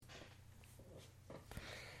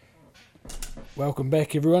Welcome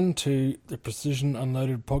back, everyone, to the Precision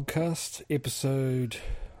Unloaded podcast, episode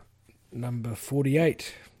number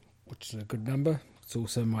 48, which is a good number. It's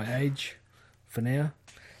also my age for now.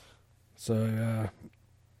 So,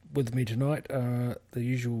 with me tonight are the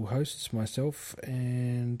usual hosts, myself,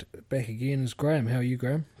 and back again is Graham. How are you,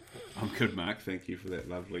 Graham? I'm good, Mark. Thank you for that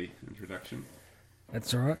lovely introduction.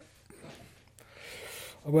 That's all right.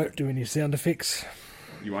 I won't do any sound effects.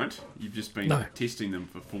 You won't? You've just been testing them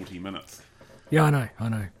for 40 minutes. Yeah, I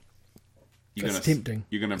know. It's tempting.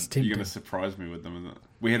 You're gonna surprise me with them, isn't it?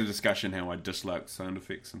 We had a discussion how I dislike sound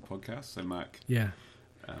effects in podcasts, so Mark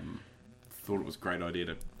thought it was a great idea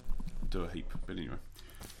to do a heap. But anyway.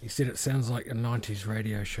 He said it sounds like a 90s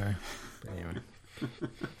radio show. But anyway.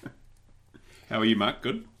 How are you, Mark?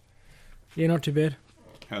 Good? Yeah, not too bad.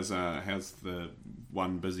 How's the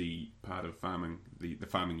one busy part of farming, the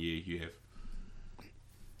farming year you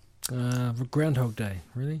have? Groundhog Day,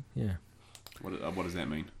 really? Yeah. What does that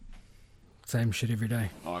mean? Same shit every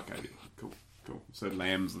day. Oh, okay. Cool. So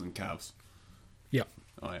lambs and calves. Yep.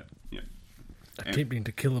 Oh, yeah. Attempting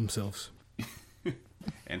to kill themselves.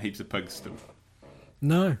 And heaps of pigs still.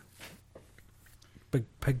 No. Big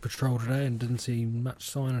pig patrol today and didn't see much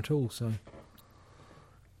sign at all, so...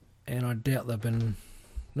 And I doubt they haven't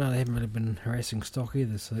really been harassing stock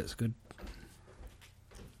either, so that's good.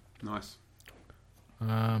 Nice.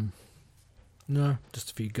 No,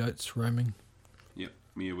 just a few goats roaming. Yep.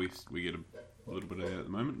 Yeah, we get a little bit of that at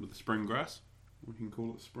the moment with the spring grass. We can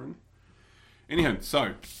call it spring. Anyhow,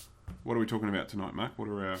 so what are we talking about tonight, Mark? What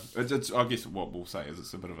are our? It's I guess what we'll say is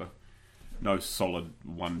it's a bit of a no solid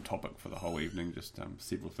one topic for the whole evening. Just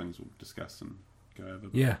several things we'll discuss and go over.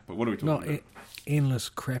 Yeah. But what are we talking about? Endless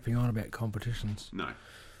crapping on about competitions. No.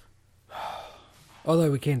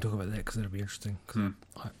 Although we can talk about that because it'll be interesting. Cause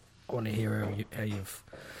I want to hear how you've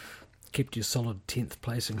kept your solid 10th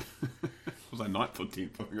placing. Was I 9th or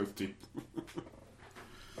 10th? I think it was 10th.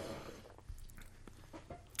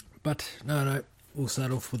 But no, we'll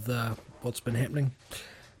start off with what's been happening.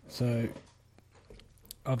 So,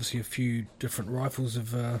 obviously a few different rifles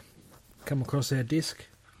have come across our desk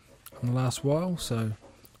in the last while, so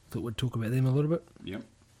thought we'd talk about them a little bit. Yep.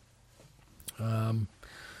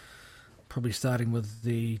 Probably starting with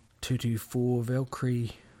the 224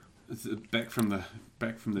 Valkyrie. Is it back from the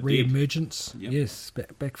dead? Re-emergence. Yep. Yes,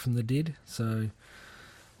 back from the dead. So,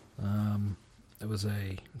 it's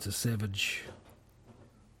a Savage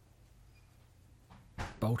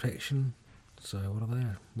bolt action. So what are they?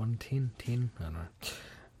 110, 10? I don't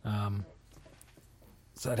know.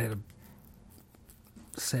 So it had a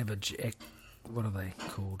Savage. What are they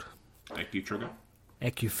called? AccuTrigger.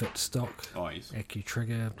 AccuFit stock. Oh yes.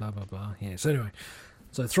 AccuTrigger. Blah blah blah. Yeah. So anyway.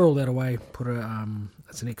 So throw all that away, put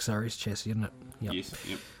it's an XRS chassis, isn't it? Yep. Yes,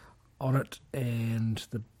 yep. On it, and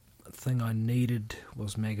the thing I needed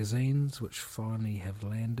was magazines, which finally have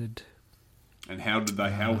landed. And how did they,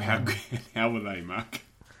 how were they, Mark?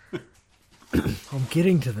 I'm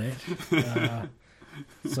getting to that.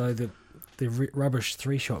 So the rubbish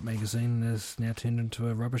 3-shot magazine is now turned into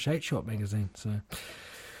a rubbish 8-shot magazine, so...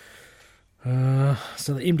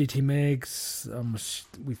 So the MDT mags,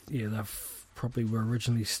 they probably were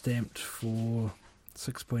originally stamped for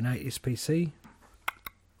 6.8 SPC,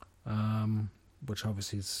 which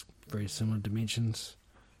obviously is very similar dimensions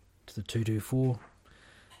to the 224,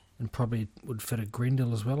 and probably would fit a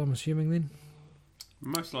Grendel as well, I'm assuming then?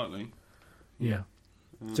 Most likely. Yeah.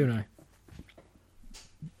 So no.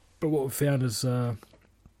 But what we've found is the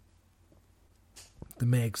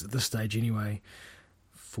mags at this stage anyway,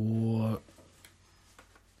 for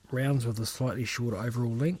rounds with a slightly shorter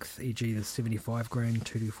overall length, e.g. the 75 grain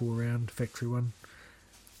 224 round factory one,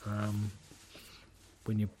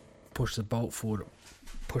 when you push the bolt forward, it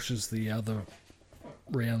pushes the other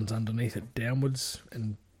rounds underneath it downwards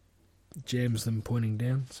and jams them pointing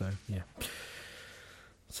down. So yeah,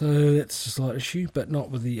 so that's a slight issue, but not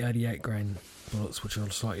with the 88 grain bullets, which are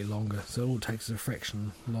slightly longer. So all it takes is a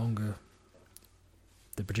fraction longer,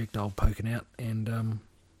 the projectile poking out, and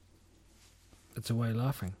it's away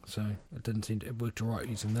laughing. So it didn't seem to, it worked alright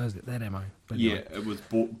using that ammo. But yeah, it was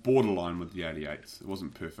borderline with the 88s. It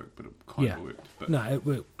wasn't perfect, but it kind of worked. But no, it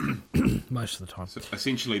worked most of the time. So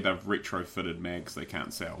essentially, they've retrofitted mags they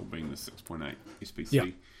can't sell, being the 6.8 SPC. Yeah.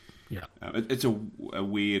 Yeah. It's a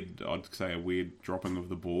weird, I'd say, a weird dropping of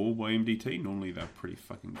the ball by MDT. Normally, they're pretty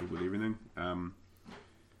fucking good with everything.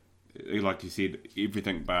 Like you said,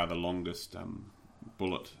 everything bar the longest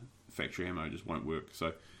bullet factory ammo just won't work.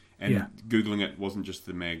 So. And Googling it wasn't just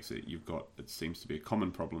the mags that you've got. It seems to be a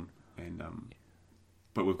common problem, and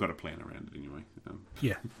but we've got a plan around it anyway.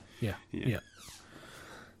 Yeah.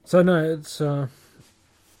 So no, it's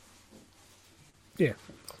Yeah,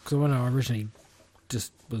 because when I originally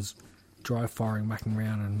just was dry firing, mucking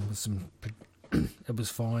around, and with some, it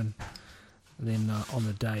was fine. And then on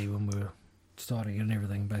the day when we were starting and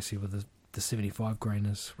everything, basically with the 75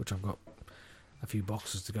 grainers, which I've got a few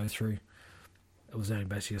boxes to go through, it was only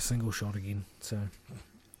basically a single shot again. So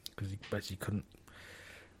because you basically couldn't,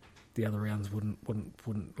 the other rounds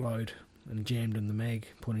wouldn't load and jammed in the mag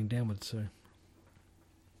pointing downwards. So.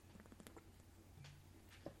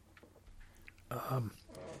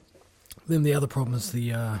 Then the other problem is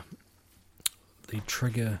the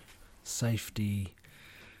trigger safety.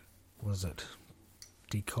 What is it?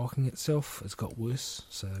 Decocking itself. It's got worse,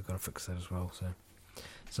 so I've got to fix that as well.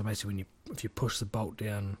 So basically, if you push the bolt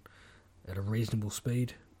down at a reasonable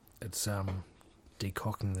speed, it's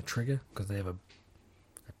decocking the trigger because they have a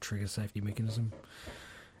trigger safety mechanism.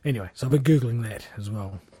 Anyway, so I've been googling that as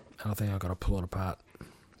well, and I think I've got to pull it apart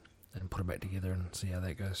and put it back together and see how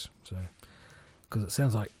that goes. So. Because it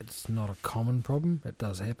sounds like it's not a common problem. It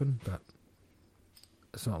does happen, but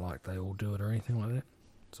it's not like they all do it or anything like that.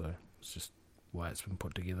 So it's just why it's been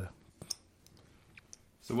put together.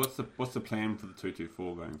 So what's the plan for the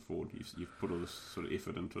 224 going forward? You've put all this sort of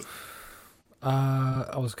effort into it.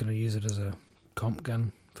 I was going to use it as a comp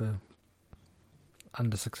gun for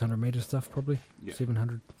under 600 metre stuff, probably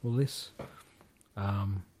 700 or less.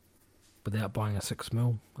 Without buying a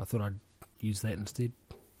 6mm, I thought I'd use that instead.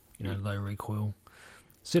 Low recoil.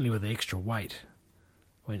 Certainly with the extra weight.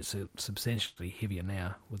 I mean, it's substantially heavier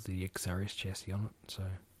now with the XRS chassis on it, so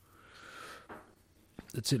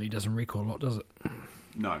it certainly doesn't recoil a lot, does it?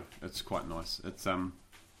 No, it's quite nice. It's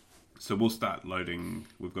so we'll start loading.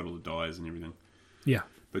 We've got all the dies and everything. Yeah.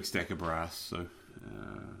 Big stack of brass. So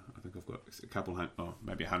I think I've got a couple,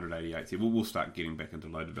 maybe 188s here. We'll start getting back into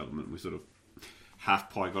load development. We sort of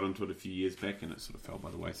half pie got into it a few years back, and it sort of fell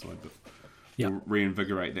by the wayside, but. Yep. We'll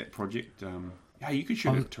reinvigorate that project. You could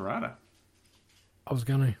shoot at Terada. I was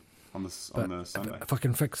going to. On the Sunday. If I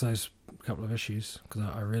can fix those couple of issues, because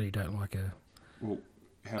I really don't like a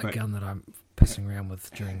gun that I'm pissing around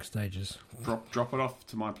with during stages. Drop it off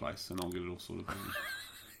to my place and I'll get it all sorted.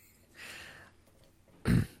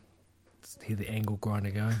 Hear the angle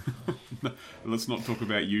grinder going. No, let's not talk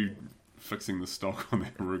about you fixing the stock on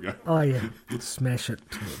that Ruger. Oh yeah, smash it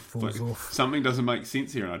till it falls off. Something doesn't make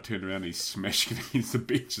sense here, and I turn around and he's smashing it against the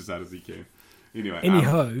bench as hard as he can. Anyway,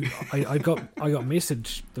 anyhow, I got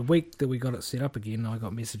messaged the week that we got it set up again. I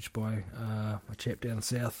got messaged by a chap down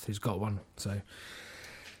south who's got one. So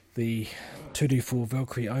the 224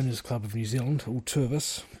 Valkyrie Owners Club of New Zealand, all two of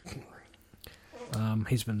us.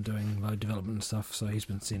 He's been doing load development and stuff, so he's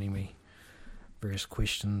been sending me various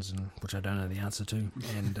questions, and which I don't know the answer to,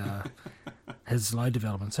 and his load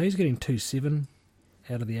development. So he's getting 2.7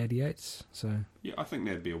 out of the 88s. So yeah, I think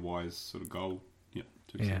that'd be a wise sort of goal. Yeah,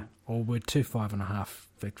 2.7. Yeah. Or we're 2.5.5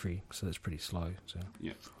 victory, so that's pretty slow. So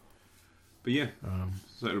yeah, but yeah,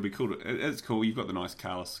 so it'll be cool. It's cool. You've got the nice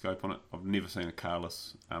Carless scope on it. I've never seen a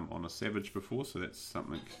Carless on a Savage before, so that's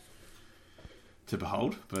something to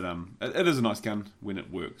behold. But it is a nice gun when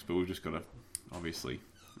it works. But we've just got to obviously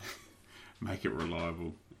make it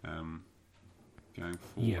reliable going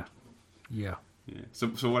forward. Yeah. So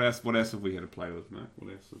what else have we had to play with, Mark?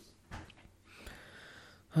 What else is...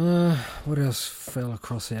 what else fell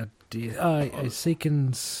across our desk? A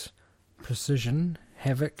Seekins Precision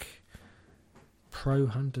Havoc Pro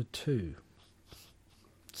Hunter 2.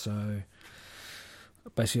 So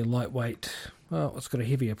basically a lightweight. Well, it's got a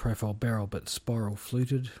heavier profile barrel, but spiral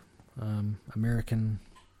fluted. American,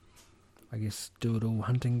 I guess, do-it-all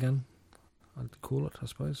hunting gun. I'd call it, I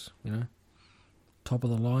suppose. Top of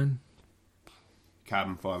the line.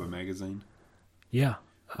 Carbon fibre magazine. Yeah.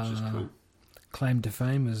 Which is cool. Claim to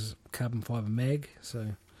fame is carbon fibre mag,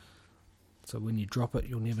 so when you drop it,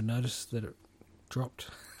 you'll never notice that it dropped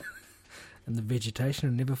in the vegetation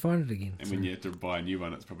and never find it again. And when you have to buy a new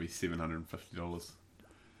one, it's probably $750.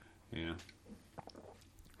 Yeah.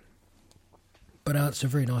 But it's a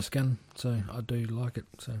very nice gun, so I do like it.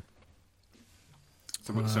 So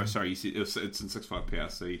sorry, you said it's in 6.5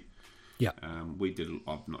 PRC. Yeah.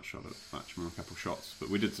 I've not shot it much, more a couple of shots, but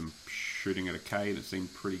we did some shooting at a K and it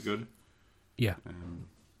seemed pretty good. Yeah.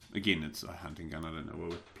 Again, it's a hunting gun. I don't know why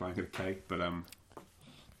we're playing at a K, but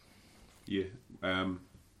yeah. I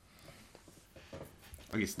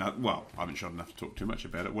guess not. Well, I haven't shot enough to talk too much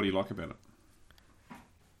about it. What do you like about it?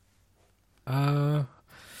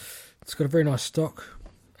 It's got a very nice stock,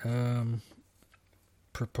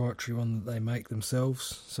 proprietary one that they make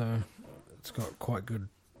themselves. So it's got quite good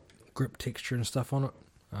grip texture and stuff on it.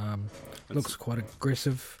 Looks quite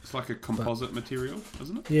aggressive. It's like a composite material,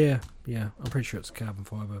 isn't it? Yeah. I'm pretty sure it's carbon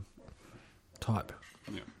fibre type.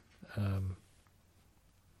 Yeah.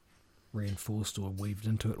 reinforced or weaved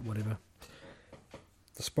into it, whatever.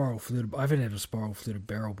 The spiral fluted. I haven't had a spiral fluted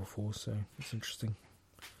barrel before, so it's interesting.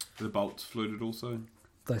 The bolts fluted also.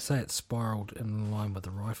 They say it's spiraled in line with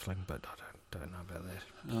the rifling, but I don't know about that.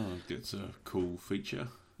 Oh, that's a cool feature.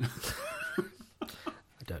 I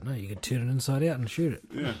don't know. You could turn it inside out and shoot it.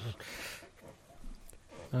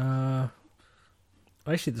 Yeah.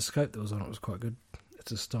 Actually, the scope that was on it was quite good.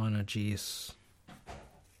 It's a Steiner GS3.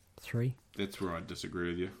 That's where I disagree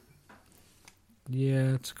with you.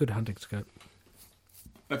 Yeah, it's a good hunting scope.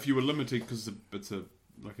 If you were limited, because it's a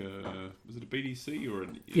like a is it a BDC or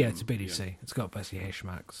Yeah, it's a BDC. It's got basically hash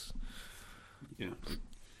marks. Yeah.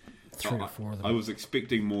 3 or 4 of them. I was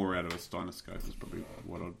expecting more out of a Steiner scope. Is probably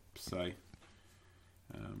what I'd say.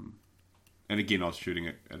 And again, I was shooting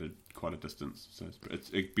it at quite a distance, so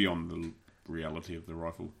it's beyond the reality of the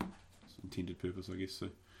rifle. It's intended purpose, I guess. So,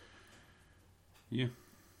 yeah.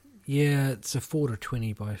 Yeah, it's a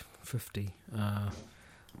 4-20 by 50. But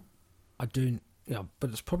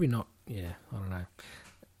it's probably not. Yeah, I don't know.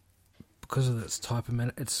 Because of its type of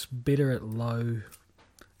it's better at low.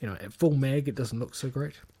 At full mag, it doesn't look so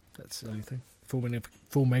great. That's the only thing.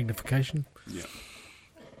 Full magnification. Yeah.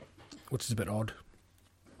 Which is a bit odd.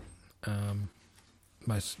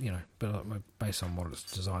 But based on what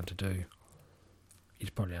it's designed to do, you're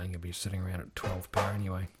probably only going to be sitting around at 12 power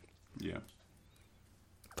anyway. Yeah.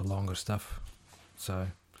 The longer stuff. So,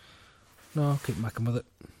 no, I'll keep mucking with it.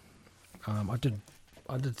 I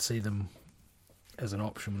did see them as an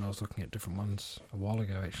option when I was looking at different ones a while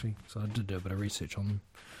ago, actually. So I did do a bit of research on them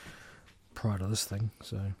prior to this thing.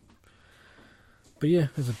 So, but yeah,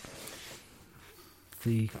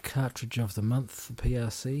 the cartridge of the month, the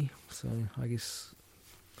PRC. So I guess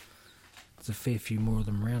there's a fair few more of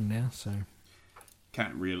them around now. So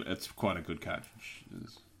It's quite a good cartridge.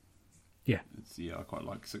 I quite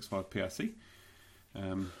like 6.5 PRC.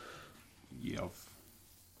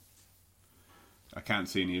 I can't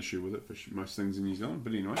see any issue with it for most things in New Zealand.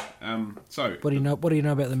 But anyway, so what do you know? What do you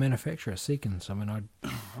know about the manufacturer, Seekins? I mean, not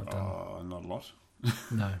a lot.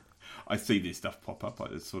 No. I see their stuff pop up.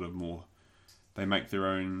 Like it's sort of more. They make their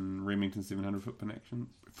own Remington 700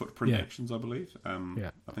 footprint actions, I believe. I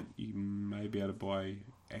think you may be able to buy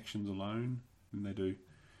actions alone, and they do.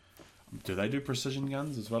 Do they do precision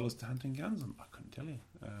guns as well as hunting guns? I couldn't tell you.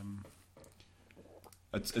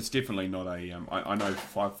 It's definitely not a. I know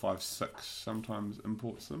 556 sometimes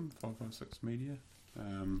imports them. 556 Media.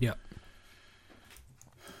 Yeah.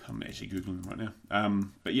 I'm actually googling them right now.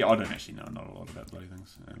 But yeah, I don't actually know not a lot about bloody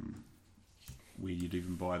things. Where you'd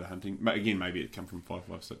even buy the hunting. Again, maybe it come from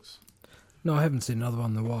 556. No, I haven't seen another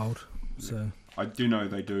one in the wild. So I do know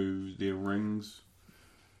they do their rings.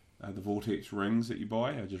 The Vortex rings that you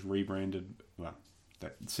buy are just rebranded. Well,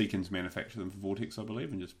 that Seekins manufacture them for Vortex, I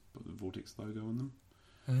believe, and just put the Vortex logo on them.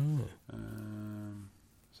 Oh.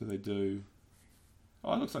 So they do.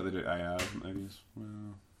 Oh, it looks like they do ARs, maybe as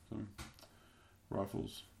well. So,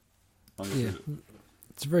 rifles. Yeah,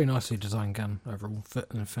 it's a very nicely designed gun overall.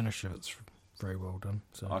 Fit and finish of it's very well done.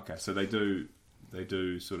 So okay, so they do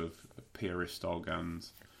sort of PRS style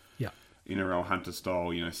guns. Yeah. NRL hunter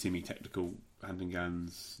style, semi-tactical hunting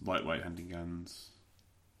guns, lightweight hunting guns,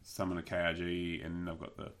 some in a KRG, and then they've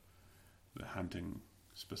got the hunting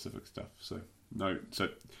specific stuff. So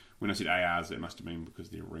when I said ARs, it must have been because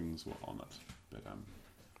their rings were on it. But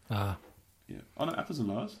yeah. Oh no, uppers and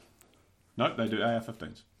lowers. No, they do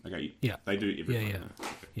AR-15s. Okay, yeah, they do everything.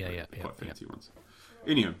 Yeah. Quite fancy ones.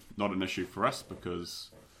 Anyhow, not an issue for us because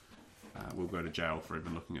we'll go to jail for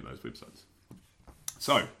even looking at those websites.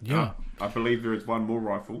 So, I believe there is one more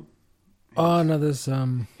rifle. Oh no, there's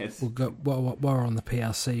Yes. We'll go while we're on the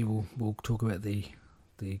PRC. We'll talk about the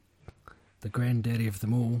granddaddy of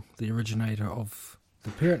them all, the originator of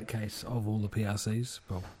the parent case of all the PRCs.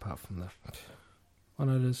 Well, apart from the, I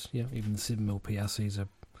know there's even the 7mm PRCs are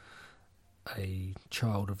a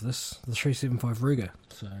child of this, the 375 Ruger.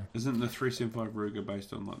 So isn't the 375 Ruger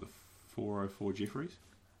based on like the 404 Jeffries?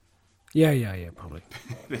 Yeah, probably.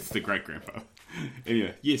 That's the great grandfather.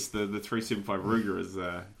 Anyway, yes, the 375 Ruger is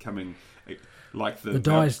coming. Like the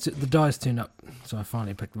dies turned up, so I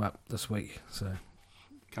finally picked them up this week. So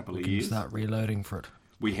couple we of can years. start reloading for it.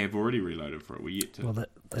 We have already reloaded for it. We're yet to. Well,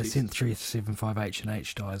 they sent 375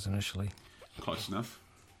 H&H dies initially. Close enough.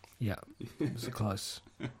 Yeah, it was close.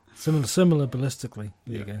 Similar ballistically.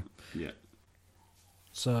 There you go. Yeah.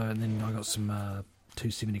 So, and then I got some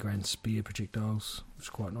 270 grain spear projectiles, which is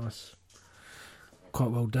quite nice.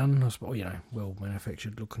 Quite well done, well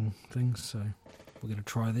manufactured looking things. So we're going to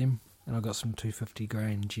try them. And I got some 250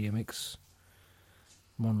 grain GMX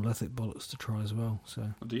monolithic bullets to try as well.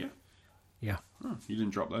 So. Oh, do you? Yeah. Oh, you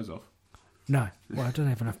didn't drop those off. No, well, I don't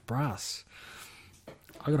have enough brass.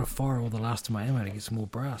 I got to fire all the last of my ammo to get some more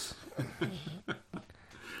brass.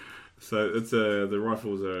 So it's the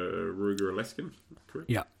rifle's a Ruger Alaskan, correct?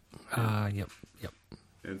 Yep. Yep.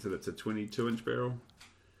 And so that's a 22-inch barrel.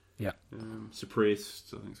 Yep.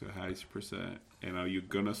 Suppressed, I think so. Hay suppressor. And are you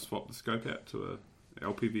gonna swap the scope out to a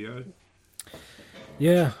LPVO?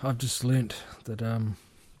 Yeah, I've just learnt that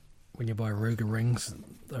when you buy Ruger rings,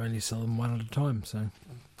 they only sell them one at a time. So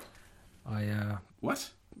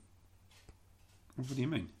What? What do you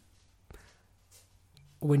mean?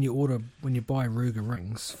 when you buy Ruger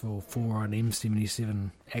rings for an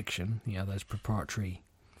M77 action, those proprietary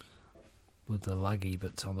with the luggy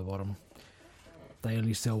bits on the bottom, they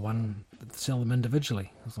only sell them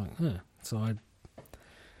individually. I was like, so I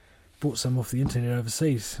bought some off the internet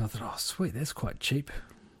overseas. I thought, oh sweet, that's quite cheap,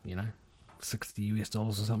 $60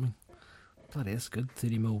 or something. Bloody, that's good.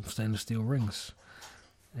 30mm stainless steel rings.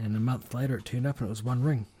 And a month later, it turned up and it was one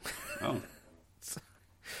ring. Oh.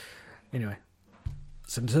 Anyway,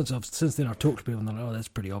 so since then I've talked to people and they're like, oh, that's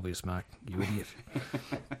pretty obvious, Mark, you idiot.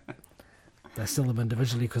 They sell them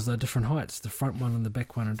individually because they're different heights. The front one and the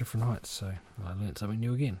back one are different heights. So I learnt something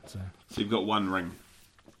new again. So you've got one ring?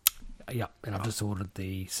 Yeah, and I've just ordered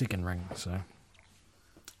the second ring. So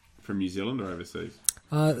from New Zealand or overseas?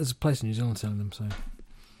 There's a place in New Zealand selling them. So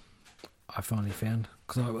I finally found,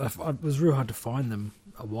 because it was real hard to find them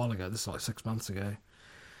a while ago. This is like 6 months ago.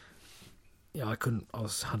 Yeah, I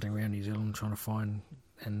was hunting around New Zealand trying to find,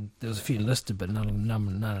 and there was a few listed, but none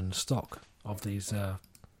in stock of these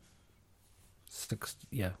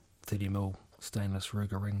 30mm stainless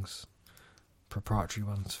Ruger rings, proprietary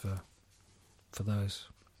ones for those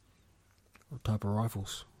type of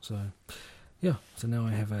rifles. So so now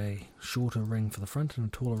I have a shorter ring for the front and a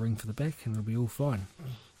taller ring for the back, and it'll be all fine.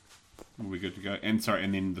 We'll be good to go. And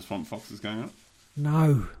then the Swamp Fox is going up?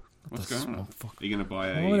 No. What's going on? Are you going to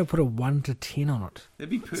buy I'm going to put a 1 to 10 on it.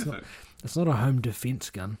 That'd be perfect. It's not a home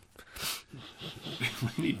defence gun.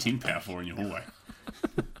 What do you need 10 power for in your hallway?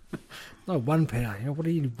 No, 1 power. What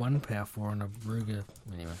do you need 1 power for on a Ruger?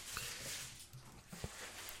 Anyway.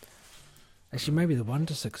 Actually, maybe the 1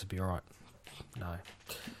 to 6 would be alright. No.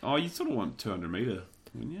 Oh, you sort of want 200 metre,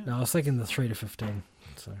 wouldn't you? No, I was thinking the 3 to 15.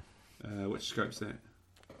 So. Which scope's that?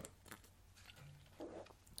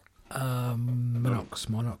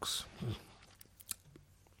 Monox.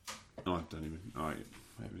 Oh, I don't even. I'm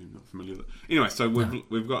not familiar with it. Anyway, so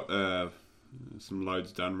we've got some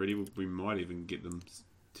loads done ready. We might even get them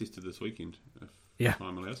tested this weekend if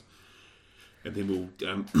time allows. And then we'll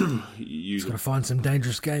use. Got to find some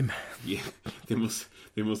dangerous game. Yeah. Then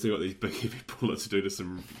we'll see what these big heavy bullets do to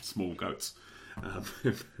some small goats.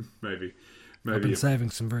 Maybe. I've been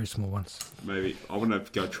saving some very small ones. Maybe I want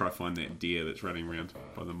to go try find that deer that's running around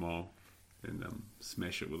by the mile and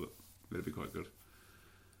smash it with it. That'd be quite good.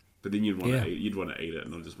 But then you'd want to eat it,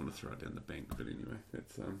 and I just want to throw it down the bank. But anyway,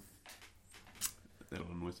 that's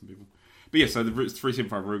that'll annoy some people. But yeah, so the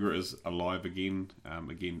 375 Ruger is alive again.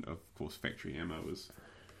 Again, of course, factory ammo is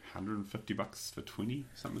 $150 for 20,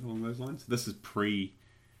 something along those lines. This is pre.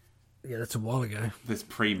 Yeah, that's a while ago. That's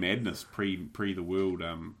pre-madness, pre the world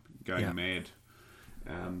going mad.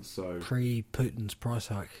 So pre-Putin's price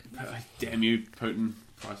hike. Damn you, Putin!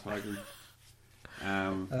 Price hiking.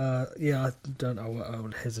 I don't know. I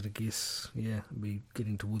would hazard a guess. Yeah, it'd be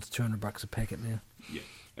getting towards $200 a packet now. Yeah,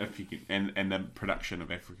 if you can, and the production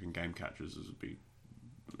of African game cartridges would be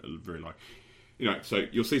very low. So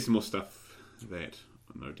you'll see some more stuff that,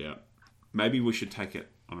 no doubt. Maybe we should take it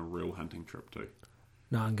on a real hunting trip too.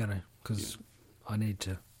 No, I'm gonna, because I need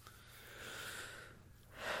to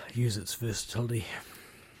use its versatility.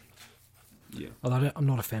 Yeah. Although I'm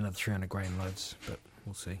not a fan of the 300 grain loads, but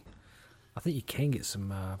we'll see. I think you can get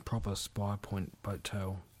some proper Spy Point boat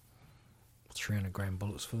tail 300 grain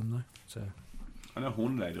bullets for them though. So I know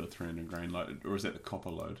Hornady do a 300 grain load, or is that the copper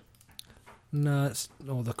load? No,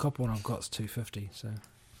 the copper one I've got is 250. So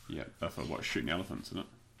yeah, that's for shooting elephants, isn't it?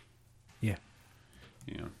 Yeah.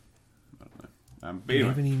 Yeah. I don't know. But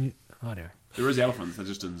anyway, I don't know. There is elephants. They're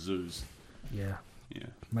just in zoos. Yeah. Yeah.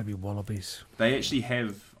 Maybe wallabies. They actually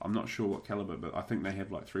have. I'm not sure what caliber, but I think they have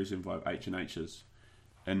like 375 H&Hs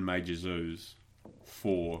in major zoos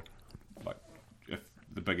for like if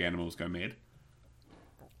the big animals go mad.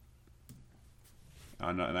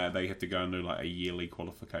 I know they have to go and do like a yearly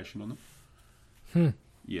qualification on them.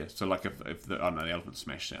 Yeah, so like if the elephant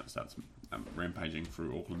smashes out and starts rampaging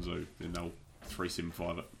through Auckland Zoo, then they'll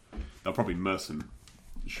 375 it. They'll probably miss and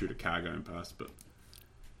shoot a car going past, but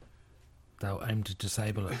they'll aim to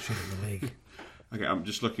disable it, shoot it in the leg. Okay, I'm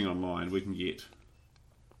just looking online. We can get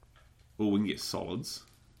solids.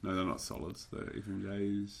 No, they're not solids. The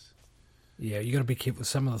FMJs. Yeah, you got to be careful.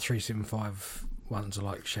 Some of the 375 ones are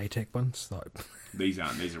like Shaytek ones. Like, These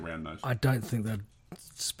aren't. These are round nose. I don't think they'd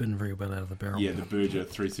spin very well out of the barrel. Yeah, the Berger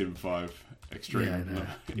 375 Extreme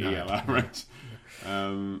ELR range.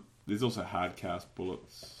 There's also hard cast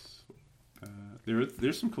bullets.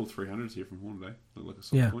 There's some cool 300s here from Hornaday. Look like a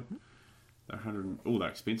soft point. They're 100. They're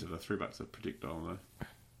expensive. They're $3 a projectile though.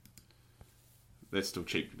 That's still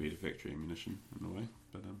cheap compared to factory ammunition in a way.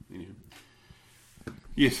 But anyhow.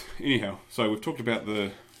 Yes. Anyhow, so we've talked about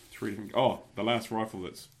the three different. The last rifle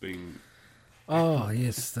that's been. Oh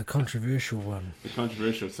yes, the controversial one. The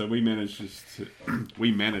controversial. So we managed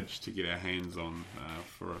to get our hands on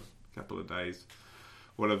for a couple of days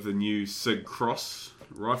one of the new Sig Cross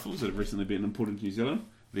rifles that have recently been imported to New Zealand.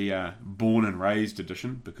 The Born and Raised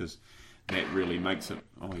edition, because that really makes it.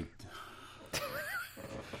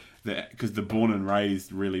 Because the Born and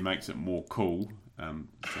Raised really makes it more cool. Some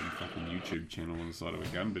fucking YouTube channel on the side of a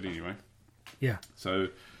gun, but anyway. Yeah. So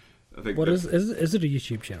I think. Is it a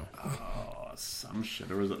YouTube channel? Some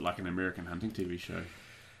shit, or is it like an American hunting TV show?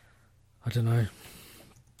 I don't know.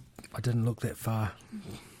 I didn't look that far.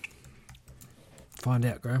 Find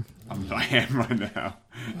out, Graham. I am right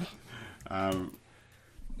now.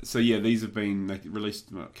 So yeah, these have been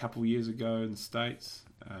released a couple years ago in the States.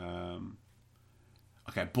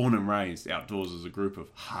 Born and Raised Outdoors is a group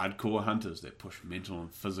of hardcore hunters that push mental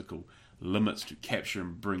and physical limits to capture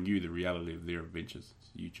and bring you the reality of their adventures.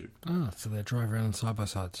 It's YouTube. So they drive around side by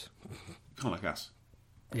sides. Kind of like us.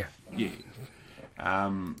 Yeah. Yeah.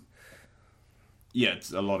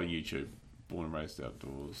 It's a lot of YouTube. Born and Raised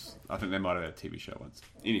Outdoors. I think they might have had a TV show once.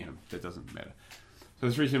 Anyhow, that doesn't matter. So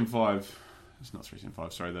the 375, it's not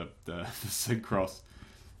 375, sorry, the Sig Cross.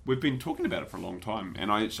 We've been talking about it for a long time,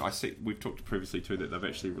 and I see we've talked previously too that they've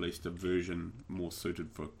actually released a version more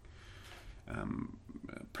suited for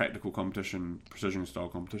practical competition, precision style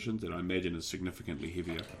competitions that I imagine is significantly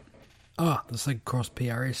heavier. The Sig Cross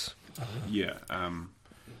PRS. Yeah,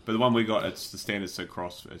 but the one we got, it's the standard Sig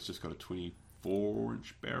Cross. It's just got a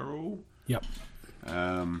 24-inch barrel. Yep.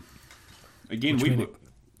 Again,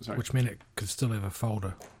 which meant it could still have a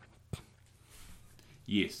folder.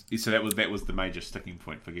 Yes, so that was the major sticking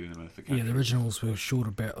point for getting them into the country. Yeah, the originals were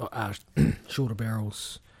shorter barrels,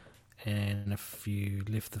 and if you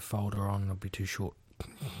left the folder on, it'd be too short.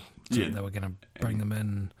 So they were going to bring them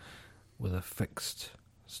in with a fixed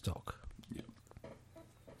stock. Yeah.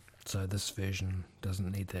 So this version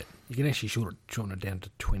doesn't need that. You can actually shorten it down to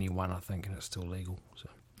 21, I think, and it's still legal. So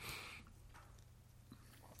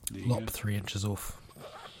lop 3 inches off.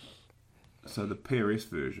 So the PRS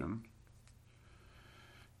version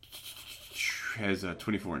has a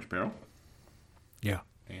 24-inch barrel. Yeah.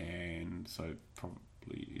 And so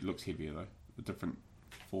probably it looks heavier though. A different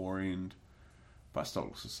fore-end, but stock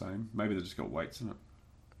looks the same. Maybe they just got weights in it.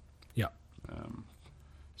 Yeah.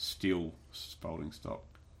 Steel folding stock.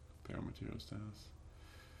 Barrel material stars.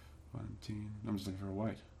 110. I'm just looking for a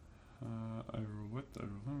weight. Over width,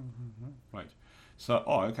 weight. So,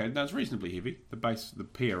 okay, that's reasonably heavy. The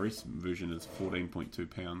PRS version is 14.2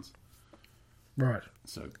 pounds. Right.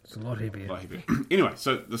 So it's a lot heavier. Anyway,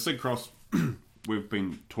 so the Sig Cross, we've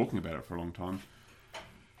been talking about it for a long time.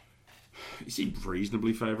 You see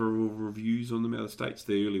reasonably favourable reviews on them out of the States.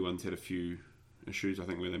 The early ones had a few issues, I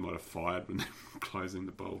think, where they might have fired when they were closing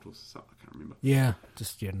the bolt or something. I can't remember. Yeah,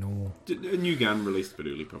 just normal. A new gun released a bit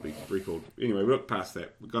early, probably recalled. Anyway, we looked past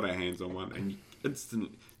that. We got our hands on one, and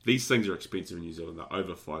instantly, these things are expensive in New Zealand. They're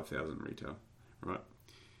over 5,000 retail, right?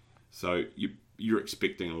 So you're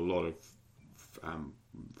expecting a lot of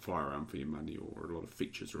firearm for your money, or a lot of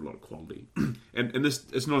features, or a lot of quality. and this,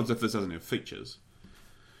 it's not as if this doesn't have features.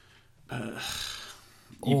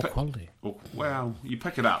 Quality. Well, you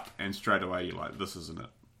pick it up and straight away you're like, this isn't it.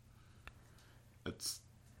 It's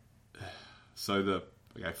so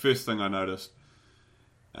first thing I noticed,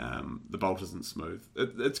 the bolt isn't smooth.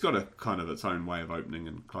 It's got a kind of its own way of opening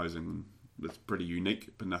and closing. It's pretty unique,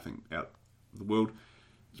 but nothing out of the world.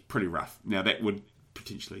 It's pretty rough. Now that would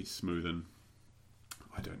potentially smoothen.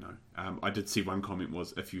 I don't know. I did see one comment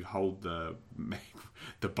was, if you hold the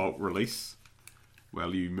bolt release,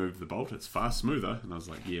 well, you move the bolt, it's far smoother. And I was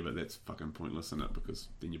like, yeah, but that's fucking pointless, isn't it? Because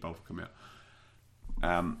then your bolt will come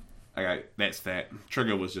out. Okay, that's that.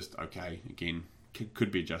 Trigger was just okay. Again,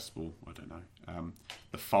 could be adjustable. I don't know.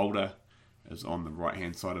 The folder is on the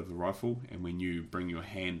right-hand side of the rifle, and when you bring your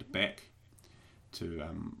hand back to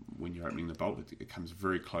when you're opening the bolt, it comes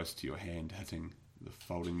very close to your hand hitting the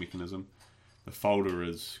folding mechanism. The folder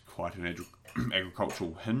is quite an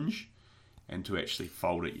agricultural hinge, and to actually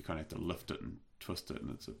fold it, you kind of have to lift it and twist it,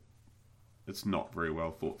 and it's not very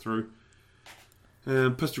well thought through.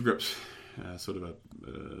 Pistol grips, sort of a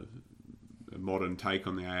a modern take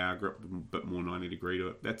on the AR grip, a bit more 90 degree to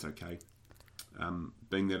it. That's okay.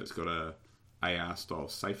 Being that it's got a AR style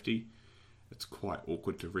safety, it's quite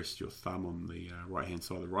awkward to rest your thumb on the right hand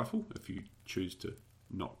side of the rifle if you choose to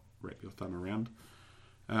not wrap your thumb around.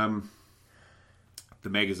 The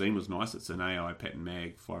magazine was nice. It's an AI pattern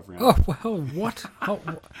mag, 5 round. Oh, well, what?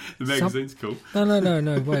 The magazine's cool. No.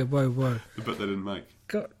 Wait. The bit they didn't make.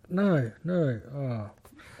 God, no. Oh,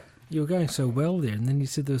 you were going so well there, and then you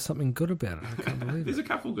said there was something good about it. I can't believe There's it. a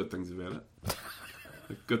couple good things about it.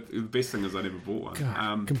 The best thing is I never bought one.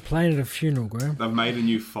 God, complain at a funeral, Graham. They've made a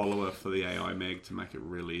new follower for the AI mag to make it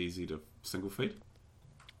really easy to single feed.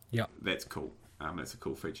 Yep. That's cool. That's a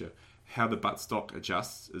cool feature. How the buttstock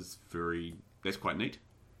adjusts is that's quite neat.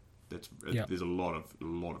 Yep. There's a lot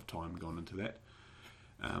of time gone into that.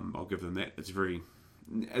 I'll give them that.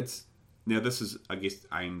 Now this is, I guess,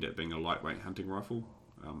 aimed at being a lightweight hunting rifle.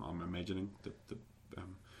 I'm imagining the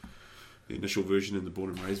initial version and the born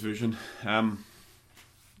and raised version.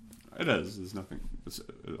 It is. There's nothing.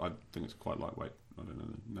 I think it's quite lightweight. I don't know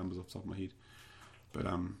the numbers off the top of my head, but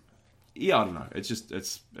yeah, I don't know. It's just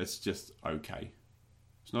okay.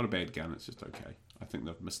 It's not a bad gun. It's just okay. I think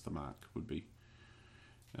they've missed the mark. Would be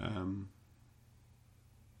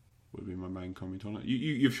my main comment on it.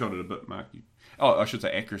 You've shot it a bit, Mark. I should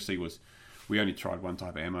say accuracy was. We only tried one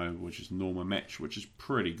type of ammo, which is Norma Match, which is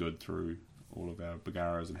pretty good through all of our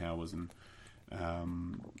Bagaras and Howas and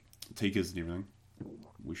Tikas and everything.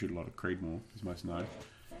 We shoot a lot of Creedmoor, as most know.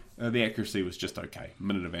 The accuracy was just okay.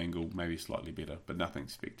 Minute of angle, maybe slightly better, but nothing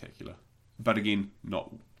spectacular. But again,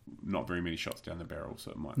 not very many shots down the barrel,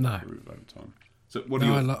 so it might improve over time. So what are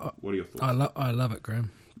your thoughts? I love it,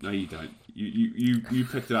 Graham. No, you don't. You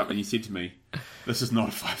picked it up and you said to me, "This is not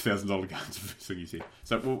a $5,000 gun." It's the first thing you said.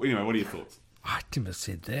 So anyway, what are your thoughts? I never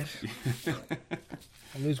said that.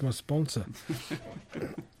 I'll lose my sponsor.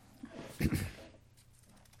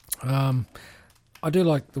 I do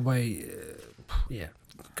like the way. Yeah,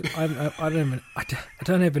 I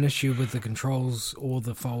don't have an issue with the controls or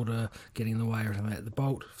the folder getting in the way or anything like that. The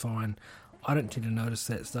bolt, fine. I don't tend to notice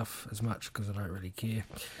that stuff as much because I don't really care.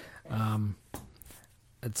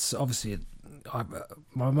 It's obviously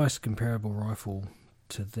my most comparable rifle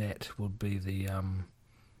to that would be the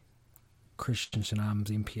Christensen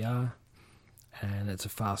Arms MPR, and it's a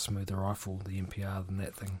far smoother rifle, the MPR, than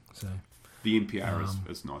that thing. So the MPR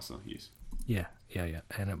is nicer, yes. Yeah,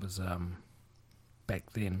 and it was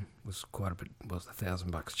back then was quite a bit, was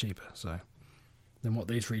 $1,000 cheaper, so than what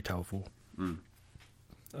these retail for.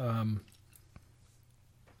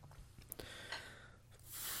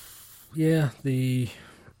 Yeah,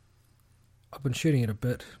 I've been shooting it a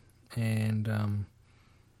bit, and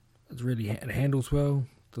it's really it handles well.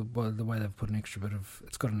 The way they've put an extra bit of,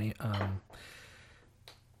 it's got an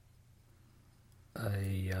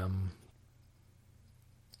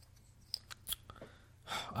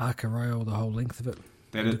Arca rail the whole length of it.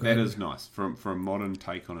 That is nice. For a modern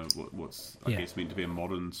take on what's I guess meant to be a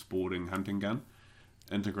modern sporting hunting gun,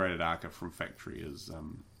 integrated Arca from factory is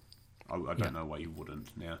I don't know why you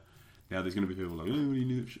wouldn't. Now there's going to be people like, oh, what do you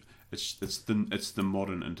need? It's the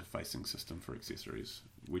modern interfacing system for accessories.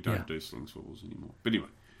 We don't do sling swivels anymore. But anyway,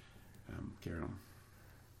 carry on.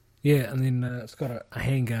 Yeah, and then it's got a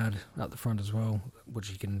handguard up the front as well,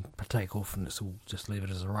 which you can take off and it's all just leave it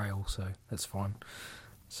as a rail, so that's fine.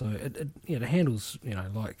 So it handles,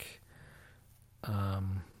 like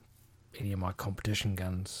any of my competition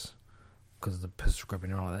guns because of the pistol grip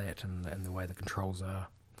and all that, and the way the controls are.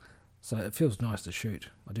 So it feels nice to shoot.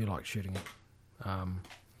 I do like shooting it.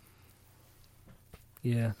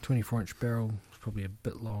 24-inch barrel is probably a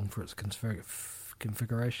bit long for its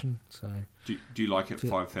configuration. So do you like it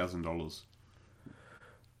 $5,000?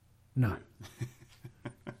 No.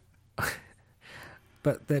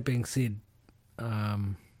 But that being said,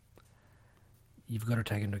 you've got to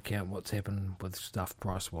take into account what's happened with stuff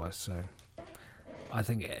price-wise. So I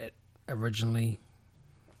think originally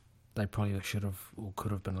they probably should have or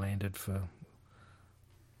could have been landed for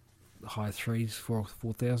the high threes,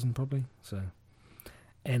 4,000 probably. So,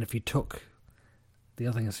 and if you took, the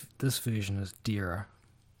other thing is this version is dearer,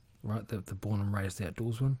 right? The born and raised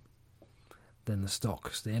outdoors one than the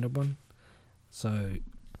stock standard one. So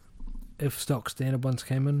if stock standard ones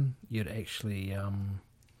came in, you'd actually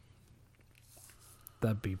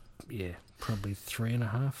that'd be probably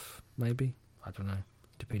 3.5 maybe. I don't know,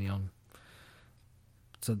 depending on.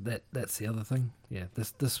 So that's the other thing. Yeah,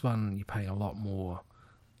 this one you're paying a lot more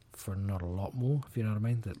for not a lot more, if you know what I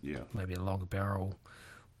mean. Maybe a longer barrel,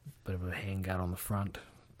 bit of a handguard on the front,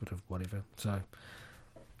 bit of whatever. So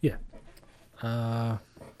yeah.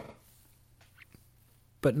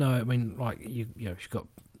 But no, I mean, like you've got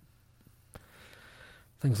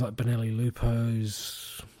things like Benelli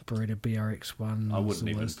Lupos, Beretta BRX1. I wouldn't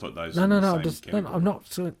even put those. No, in no, the no. same category. I'm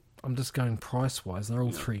not. I'm just going price wise. They're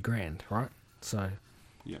all Yeah. $3,000, right? So,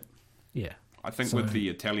 Yeah. yeah. I think So- with the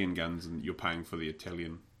Italian guns, and you're paying for the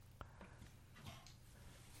Italian.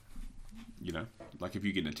 You know, like if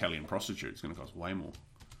you get an Italian prostitute, it's going to cost way more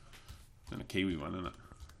than a Kiwi one, isn't it?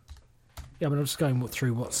 Yeah, but I'm just going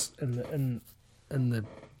through what's in the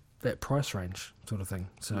that price range sort of thing.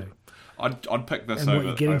 So, I'd pick this And what over.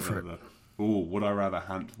 you're getting over for it. the, oh, would I rather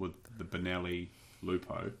hunt with the Benelli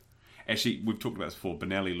Lupo? Actually, we've talked about this before.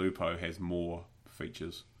 Benelli Lupo has more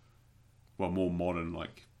features. Well, more modern.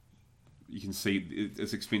 Like you can see,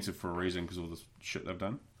 it's expensive for a reason because of all this shit they've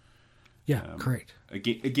done. yeah, correct.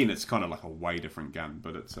 Again, it's kind of like a way different gun,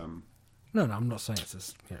 but it's No, I'm not saying it's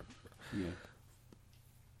just. You know, yeah.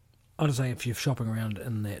 I'm just saying if you're shopping around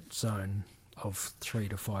in that zone of $3,000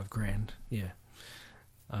 to $5,000, yeah,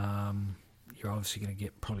 you're obviously going to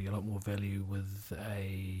get probably a lot more value with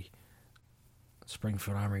a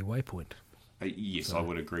Springfield Armory Waypoint. Yes, So- I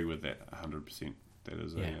would agree with that 100%. That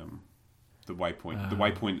is Yeah. the Waypoint. The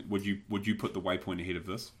Waypoint. Would you put the Waypoint ahead of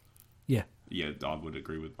this? Yeah, Yeah, I would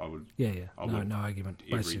agree with. I would. yeah, yeah. I No, would no argument.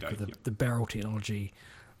 every Basically, day, the, yeah. the barrel technology,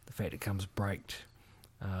 the fact it comes braked,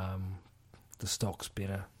 the stock's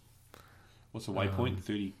better. What's the Waypoint?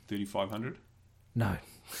 3,500. No.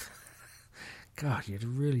 God, you're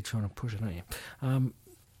really trying to push it, aren't you?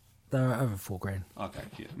 They're over $4,000. Okay,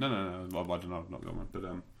 yeah. No. I don't know. I've not got one, but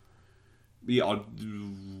yeah.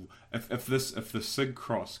 If the Sig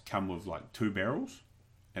Cross come with like 2 barrels,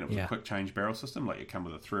 and it was Yeah. a quick change barrel system, like you come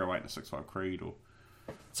with a 308 and a 65 Creed, or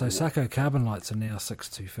So Sacco carbon lights are now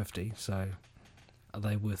 6,250. So are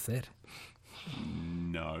they worth that?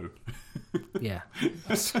 no. Yeah.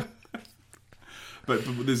 But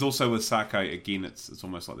there's also with Sake again. It's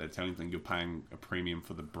almost like that Italian thing. You're paying a premium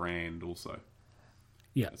for the brand also.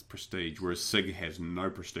 Yeah. It's prestige, whereas Sig has no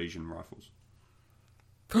prestige in rifles.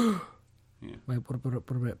 Wait, what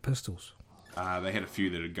about pistols? They had a few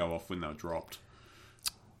that would go off when they were dropped.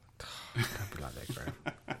 Don't be like that, Graham.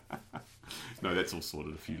 No, that's all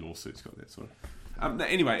sorted. A few lawsuits got that sorted. No,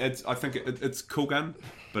 anyway, I think it's a cool gun,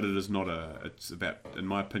 but it is not a. It's about, in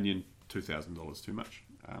my opinion, $2,000 too much.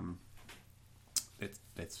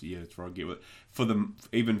 That's where I get with it. For them,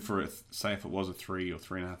 even for say if it was a $3,000 or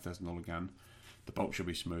 $3,500 gun, the bolt should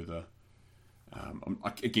be smoother.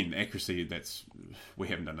 Again, the accuracy. We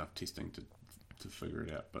haven't done enough testing to figure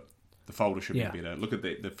it out, but the folder should Yeah. be better. Look at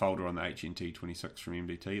the folder on the HNT 26 from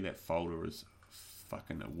MDT. That folder is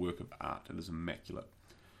fucking a work of art. It is immaculate.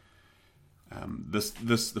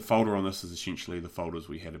 The folder on this is essentially the folders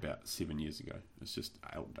we had about 7 years ago. It's just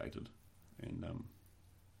outdated, and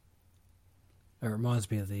It reminds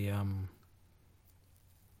me of the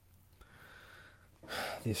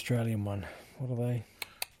Australian one. What are they?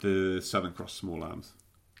 the Southern Cross small arms.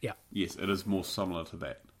 Yeah. Yes, it is more similar to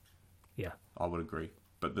that. Yeah. I would agree,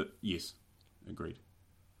 but yes, agreed.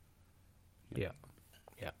 Yeah.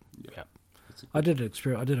 Yeah. It's a- I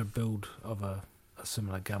did a build of a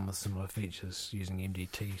similar gun with similar features using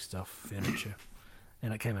MDT stuff, furniture,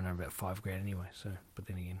 and it came in at about $5,000 anyway. So, but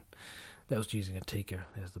then again, that was using a Tikka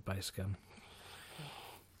as the base gun.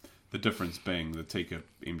 The difference being the Tikka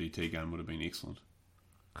MDT gun would have been excellent.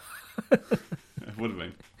 It would have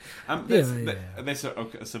been. That's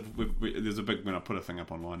okay, so there's a big, when I put a thing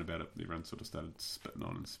up online about it, everyone sort of started spitting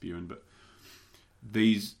on and spewing, but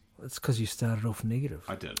these It's because you started off negative.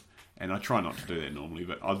 I did, and I try not to do that normally,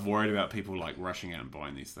 but I was worried about people like rushing out and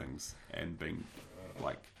buying these things and being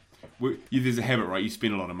like, there's a habit, right? You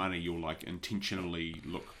spend a lot of money, you'll like intentionally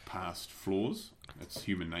look past flaws. It's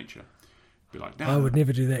human nature. Be like, no, I would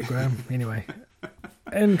never do that, Graham. Anyway,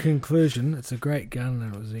 in conclusion, it's a great gun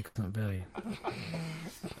and it was excellent value.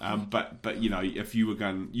 But you know, if you were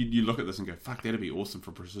going, you look at this and go, fuck, that'd be awesome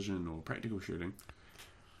for precision or practical shooting.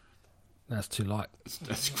 That's too light.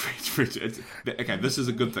 It's great. Okay, this is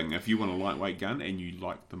a good thing. If you want a lightweight gun and you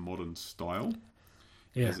like the modern style,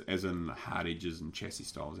 Yeah. as in hard edges and chassis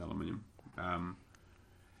styles, aluminium,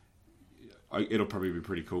 it'll probably be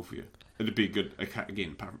pretty cool for you. It'd be a good,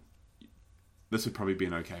 again, this would probably be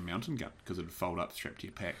an okay mountain gun because it'd fold up, strap to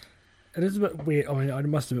your pack. It is a bit weird. I mean, I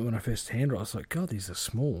must admit, when I first handled it, I was like, God, these are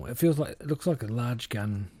small. It looks like a large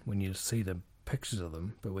gun when you see the pictures of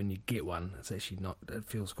them, but when you get one, it's actually not. It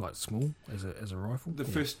feels quite small as a rifle. The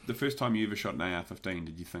first time you ever shot an AR-15,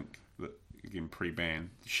 did you think that, again, pre-ban,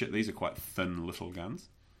 shit, these are quite thin little guns?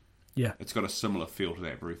 Yeah. It's got a similar feel to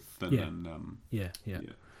that, very thin Yeah. and Yeah.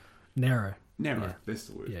 Narrow. narrow. Yeah. That's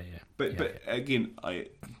the word. Yeah. But again,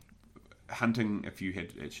 hunting, if you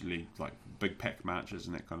had actually like big pack marches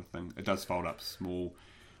and that kind of thing, it does fold up small,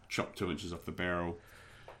 chop 2 inches off the barrel.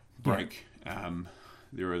 break.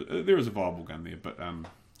 There is a viable gun there, but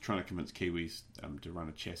trying to convince Kiwis to run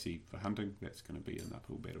a chassis for hunting, that's going to be an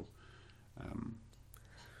uphill battle.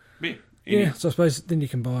 So I suppose then you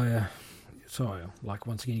can buy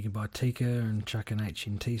once again you can buy a Tika and chuck an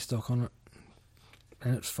HNT stock on it,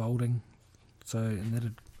 and it's folding. So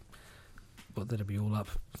and that'd be all up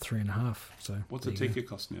 3.5. So what's a Tika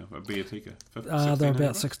cost now? A beer Tika? They're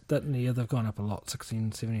about they've gone up a lot,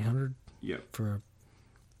 1,600-1,700. Yeah.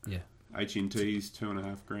 HNTs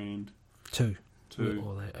 $2,500. Two.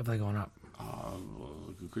 Or have they gone up?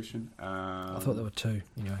 Good question. I thought there were two.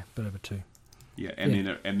 Anyway, bit over two. Yeah, and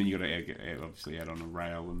then you got to obviously add on a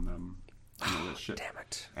rail and all that shit. Damn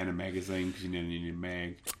it! And a magazine because you need a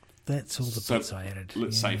mag. That's all the bits I added.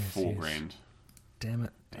 Let's say $4,000. Damn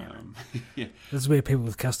it! Yeah. This is where people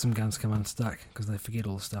with custom guns come unstuck because they forget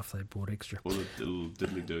all the stuff they bought extra. All the little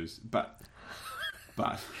diddly doos, but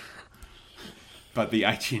the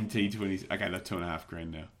HNT 20. Okay, they're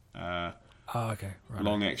 $2,500 now. Okay. Right.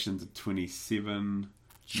 Long actions are 27.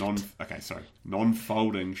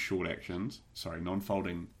 Non-folding short actions.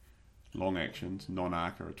 Non-folding long actions.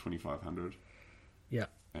 Non-arca are 2,500. Yeah.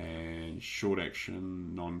 And short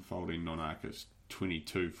action non-folding non-arca is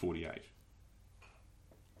 22.48.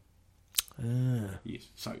 Yes.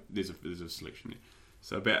 So there's a selection there.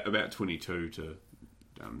 So about 22 to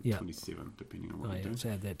 27, depending on what you do. Let's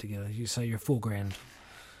add that together. You say you're $4,000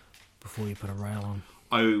 before you put a rail on.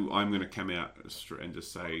 I'm going to come out and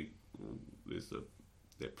just say, well, there's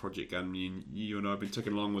that project gun you and I have been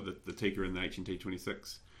ticking along with the Tika and the HNT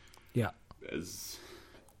 26. Yeah, is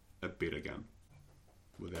a better gun,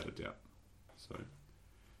 without a doubt. So,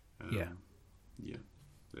 that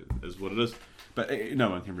is what it is. But no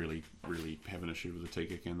one can really have an issue with the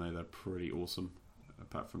Tika, can they? They're pretty awesome.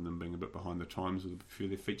 Apart from them being a bit behind the times with a few of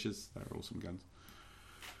their features, they're awesome guns.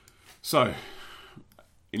 So,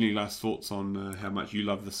 any last thoughts on how much you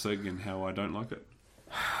love the SIG and how I don't like it?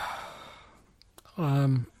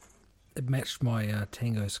 It matched my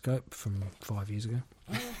Tango scope from 5 years ago.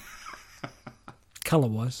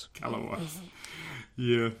 Colour-wise.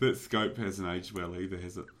 Yeah, that scope hasn't aged well either,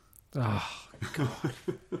 has it? Oh, God.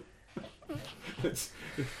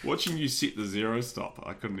 Watching you set the zero stop,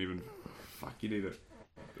 I couldn't even... Fuck, you need a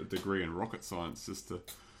degree in rocket science just to...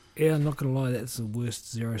 Yeah, I'm not going to lie, that's the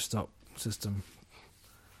worst zero stop system.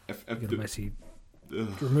 If you got to basically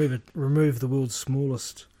remove the world's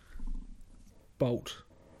smallest bolt,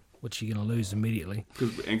 which you're going to lose immediately.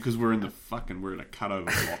 Because we're in a cutover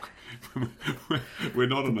block. We're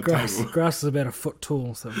not on the table. The grass is about a foot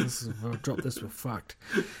tall, so if I drop this, we're fucked.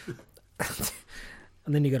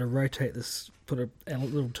 And then you got to rotate this, put a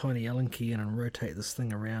little tiny Allen key in and rotate this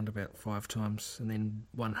thing around about 5 times, and then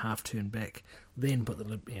 1/2 turn back. Then put the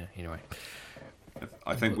lid. Yeah. Anyway.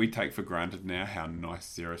 I think we take for granted now how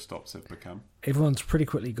nice zero stops have become. Everyone's pretty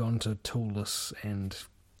quickly gone to toolless and,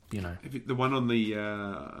 the one on the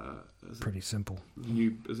pretty simple.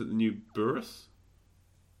 Is it the new Burris?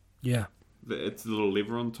 Yeah. It's the little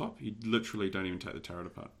lever on top. You literally don't even take the turret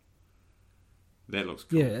apart. That looks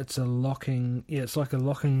cool. Yeah, it's a locking. Yeah, it's like a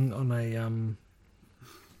locking on a.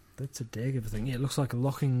 That's a dagger thing. Yeah, it looks like a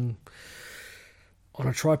locking on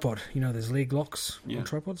a tripod. There's leg locks on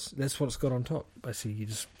tripods. That's what it's got on top. Basically, you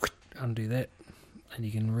just undo that, and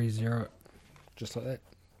you can re-zero it just like that,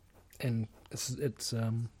 and it's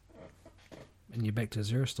and you're back to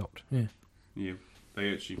zero stopped. Yeah. Yeah.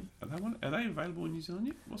 They actually are they available in New Zealand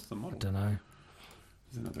yet? What's the model? I don't know.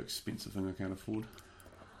 It's another expensive thing I can't afford.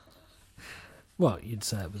 Well, you'd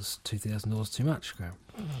say it was $2,000 too much, Graham.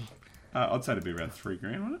 I'd say it'd be around $3,000,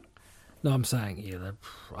 wouldn't it? No, I'm saying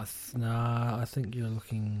I think you're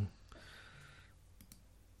looking.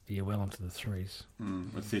 Yeah, well into the threes.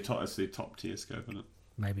 It's their top tier scope, isn't it?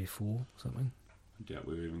 Maybe 4 something. I doubt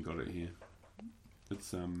we've even got it here.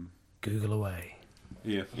 It's Google away.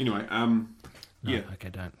 Yeah. Anyway, No, yeah. Okay,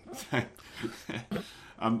 don't.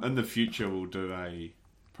 In the future, we'll do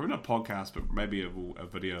probably not a podcast, but maybe a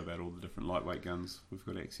video about all the different lightweight guns we've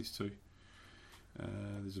got access to.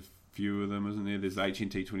 There's a few of them, isn't there? There's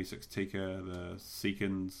HNT 26 Tika, the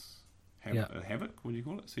Seekins Havoc. What do you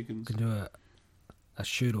call it? Seekins. We can do a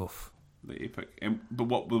shoot off. The epic.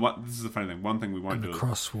 But this is the funny thing. One thing we won't do. The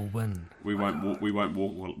cross will win. We won't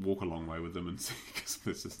walk a long way with them and see, because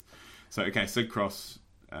this is. So okay, Sig Cross.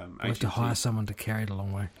 We have to hire someone to carry it a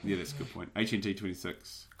long way. Yeah, that's a good point. HNT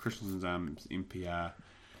 26, Christensen's Arms MPR,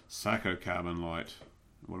 Sarco Carbon Light.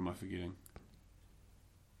 What am I forgetting?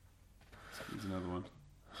 There's another one.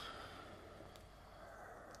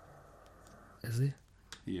 Is there?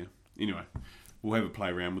 Yeah. Anyway, we'll have a play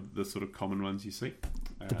around with the sort of common ones you see.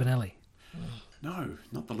 The Benelli. No,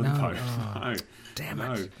 not the limbo. Oh, No, damn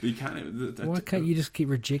no. it. You can't. Why can't you just keep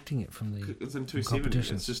rejecting it from the It's in from 270.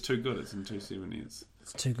 competitions? It's just too good. It's in 270. It's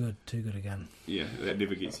too good again. Yeah, that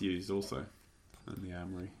never gets used also in the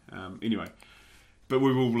armory. Anyway, but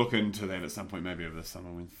we will look into that at some point, maybe over the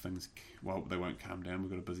summer when things, well, they won't calm down. We've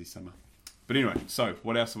got a busy summer. But anyway, so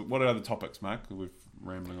what else? What are other topics, Mark? We're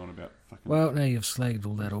rambling on about fucking. Well, now you've slagged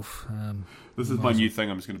all that off. This is my new thing.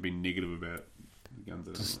 I'm just going to be negative about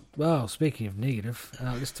guns. Well, speaking of negative,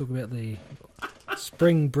 let's talk about the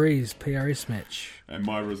Spring Breeze PRS match. And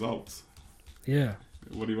my results. Yeah.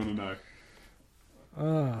 What do you want to know?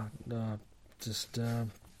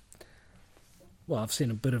 Well, I've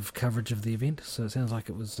seen a bit of coverage of the event, so it sounds like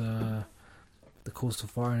it was the course to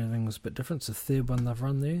fire and everything was a bit different. It's the third one they've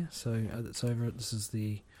run there, so it's over. This is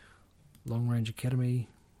the Long Range Academy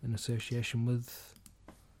in association with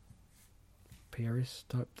PRS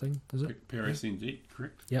type thing, is it? PRSNG,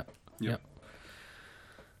 correct? Yep.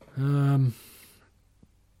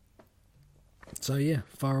 So yeah,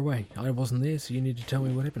 far away. I wasn't there, so you need to tell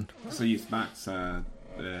me what happened. So yes, Mark's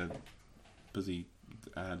busy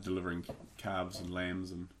delivering calves and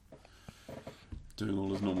lambs and doing all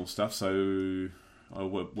his normal stuff. So I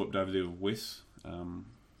whipped over there with Wes.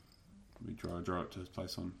 We drove up to his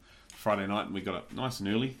place on Friday night, and we got up nice and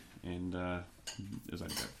early. And it was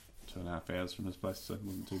only about 2.5 hours from his place, so it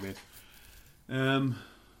wasn't too bad.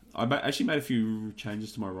 I actually made a few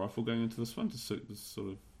changes to my rifle going into this one to suit this sort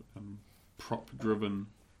of prop-driven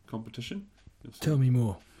competition. Tell me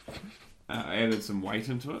more. I added some weight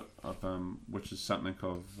into it, which is something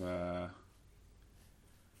I've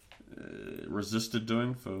resisted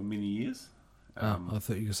doing for many years. I thought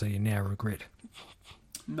you were going to say you now regret.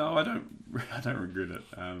 No, I don't. I don't regret it.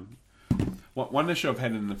 One issue I've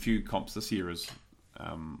had in a few comps this year is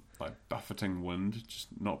like buffeting wind, just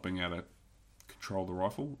not being able to control the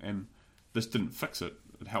rifle, and this didn't fix it.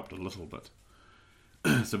 It helped a little bit.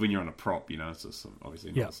 So when you're on a prop, it's just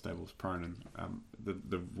obviously not as stable as prone, and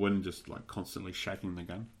the wind just like constantly shaking the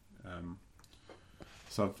gun.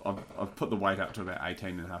 So I've put the weight up to about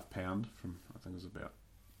 18.5 pound from, I think it was about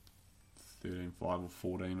 13.5 or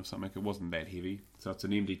 14 or something. It wasn't that heavy. So it's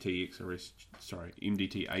an MDT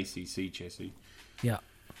ACC chassis. Yeah.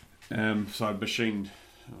 So I machined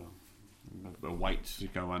a weight to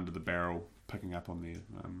go under the barrel, picking up on the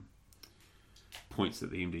points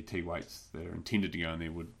that the MDT weights that are intended to go in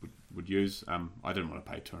there would use. I didn't want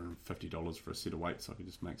to pay $250 for a set of weights, so I could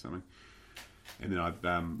just make something. And then I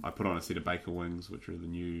put on a set of Baker wings, which are the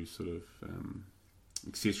new sort of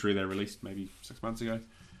accessory they released maybe 6 months ago.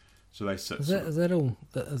 So they sit. Is that all?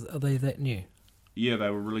 Are they that new? Yeah, they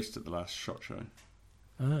were released at the last SHOT Show.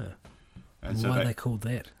 Oh. And why are they called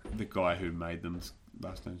that? The guy who made them,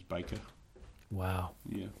 last name's Baker. Wow.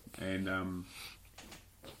 Yeah, and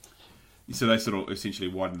so they sort of essentially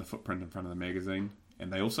widen the footprint in front of the magazine,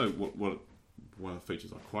 and they also what one of the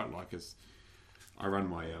features I quite like is I run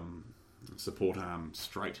my support arm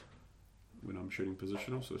straight when I'm shooting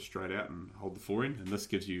positional, so straight out and hold the forend, and this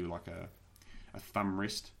gives you like a thumb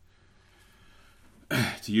rest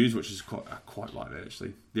to use, which is quite like that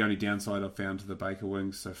actually. The only downside I've found to the Baker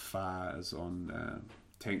wings so far is on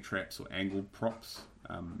tank traps or angled props.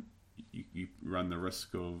 You run the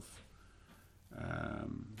risk of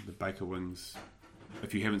the Baker wings,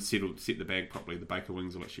 if you haven't set the bag properly, the Baker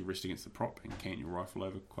wings will actually rest against the prop and cant your rifle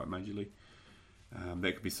over quite majorly.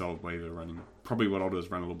 That could be solved by either running, probably what I'll do is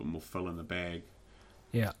run a little bit more fill in the bag.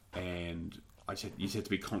 Yeah. And you just have to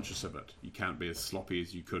be conscious of it. You can't be as sloppy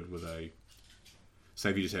as you could with say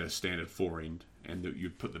if you just had a standard forend and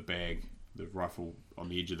you'd put the rifle on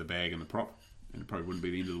the edge of the bag and the prop, and it probably wouldn't be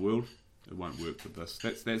the end of the world. It won't work with this.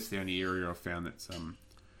 That's the only area I've found that's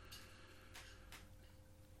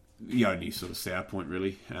the only sort of sour point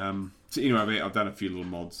really. So anyway, I've done a few little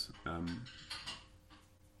mods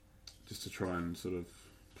just to try and sort of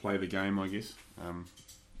play the game, I guess. But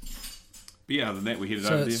yeah, other than that, we headed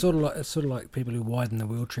over there. It's sort of like people who widen the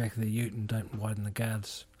wheel track of the ute and don't widen the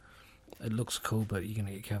guards. It looks cool, but you're going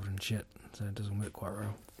to get covered in shit, so it doesn't work quite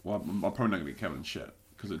well. Well, I'm probably not going to get covered in shit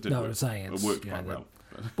because it did. No, work. I'm saying it worked quite well.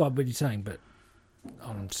 But you're saying, but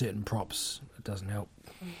on certain props, it doesn't help.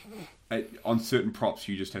 On certain props,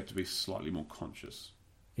 you just have to be slightly more conscious.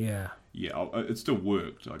 Yeah. Yeah, it still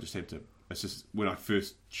worked. I just had to. It's just when I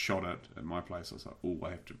first shot it at my place, I was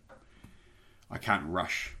like, I can't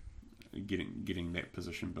rush getting that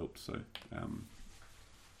position built. So,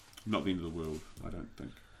 not the end of the world, I don't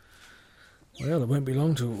think. Well, it won't be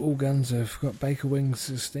long till all guns have got Baker wings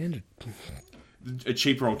as standard. A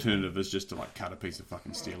cheaper alternative is just to cut a piece of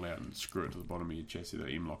fucking steel out and screw it to the bottom of your chassis, the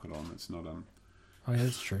M-lock it on. It's not Oh, yeah,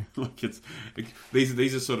 that's true.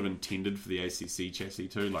 These are sort of intended for the ACC chassis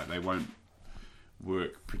too. Like they won't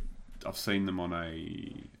work. I've seen them on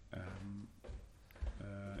a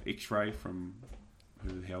X-Ray from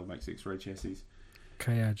who the hell makes X-Ray chassis?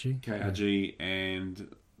 KRG. KRG,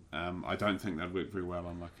 and I don't think they'd work very well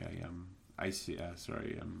on like a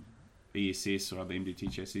ESS or other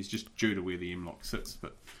MDT chassis, just due to where the M-lock sits.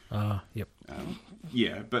 But yep.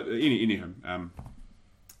 Yeah, but anyhow,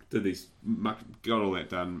 did these got all that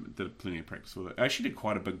done. Did plenty of practice with it. I actually did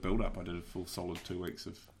quite a big build up. I did a full solid 2 weeks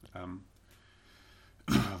of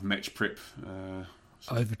match prep.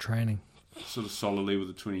 Overtraining. Sort of solidly with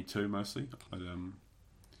the 22 mostly. But,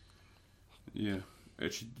 yeah,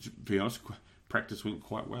 actually, to be honest, practice went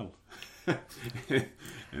quite well. And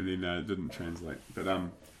then it didn't translate. But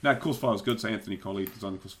no, course fire was good. So Anthony Colley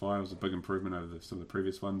designed the course fire. It was a big improvement over some of the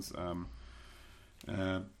previous ones.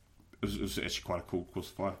 It was actually quite a cool course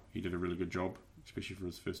fire. He did a really good job, especially for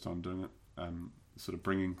his first time doing it. Sort of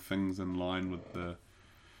bringing things in line with the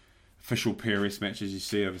official PRS matches you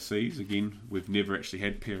see overseas. Again, we've never actually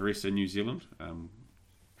had PRS in New Zealand.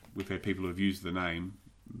 We've had people who have used the name,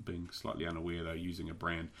 being slightly unaware they're using a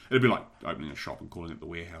brand. It'd be like opening a shop and calling it the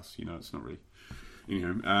Warehouse. You know, it's not really.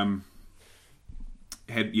 Anyhow,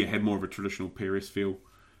 had more of a traditional PRS feel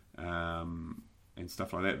and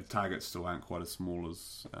stuff like that. The targets still aren't quite as small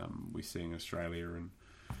as we see in Australia and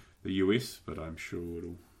the US, but I'm sure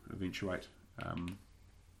it'll eventuate.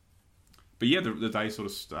 But yeah, the day sort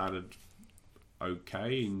of started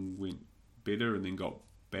okay and went better, and then got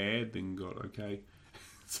bad, then got okay.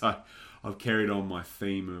 So I've carried on my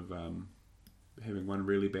theme of having one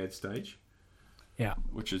really bad stage. Yeah.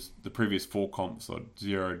 Which is the previous 4 comps.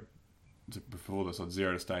 Before this, I'd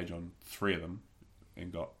zeroed a stage on 3 of them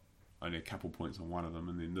and got only a couple points on 1 of them.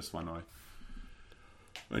 And then this one, I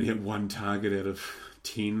only had 1 target out of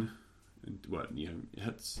 10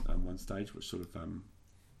 hits on 1 stage, which sort of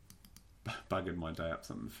buggered my day up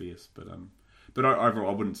something fierce. But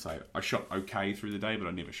overall, I wouldn't say I shot okay through the day, but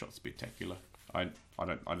I never shot spectacular. I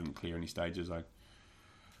didn't clear any stages. I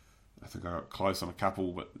think I got close on a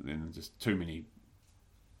couple, but then just too many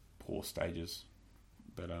poor stages.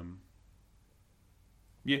 But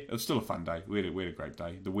yeah, it was still a fun day. We had a great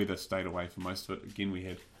day. The weather stayed away for most of it. Again, we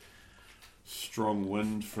had strong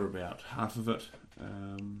wind for about half of it.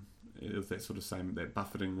 It was that sort of that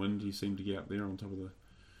buffeting wind you seem to get up there on top of the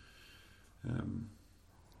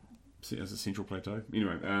as a central plateau.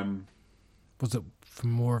 Anyway, was it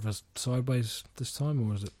from more of a sideways this time,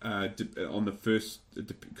 or was it on the first,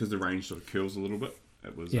 because the range sort of curls a little bit?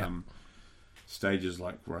 It was stages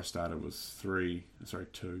like where I started was 3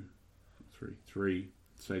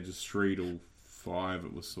 stages 3 to 5.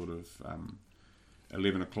 It was sort of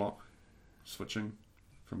 11 o'clock switching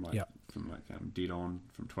from dead on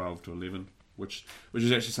from 12 to 11, which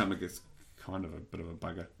is actually something that's kind of a bit of a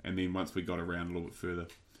bugger. And then once we got around a little bit further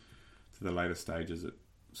to the later stages, it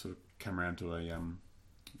sort of come around to a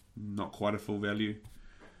not quite a full value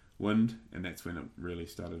wind, and that's when it really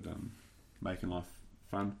started making life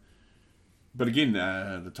fun. But again,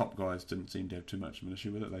 the top guys didn't seem to have too much of an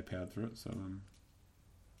issue with it. They powered through it. So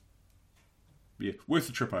yeah, worth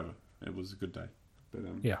the trip over. It was a good day. But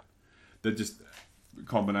they're just a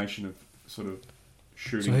combination of sort of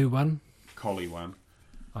shooting. So who won? Collie won.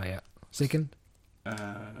 Oh yeah. Second?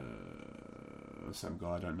 Some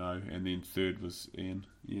guy I don't know, and then third was Ian.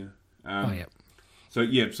 Yeah. So at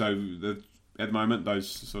the moment, those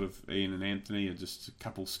sort of Ian and Anthony are just a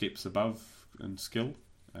couple steps above in skill.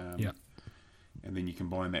 And then you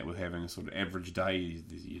combine that with having a sort of average day,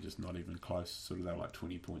 you're just not even close. Sort of they were like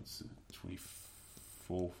 20 points,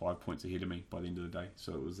 24, 5 points ahead of me by the end of the day.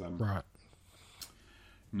 So it was right.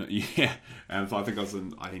 No, yeah. So I think I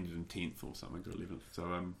ended in 10th or something, or 11th.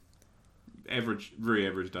 So average, very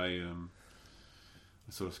average day.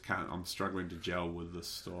 I sort of can't. I'm struggling to gel with this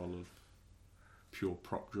style of pure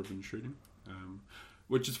prop-driven shooting,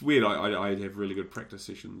 which is weird. I have really good practice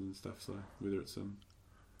sessions and stuff. So whether it's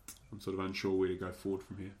I'm sort of unsure where to go forward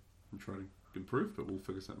from here. I'm trying to improve, but we'll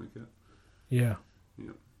figure something out. Yeah.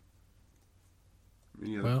 Yeah.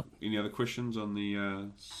 Any other questions on the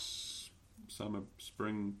summer,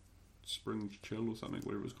 spring chill or something,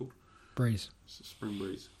 whatever it was called? Breeze. Spring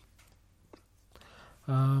breeze.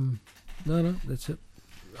 No, that's it.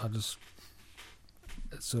 It's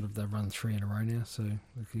sort of, they run 3 in a row now, so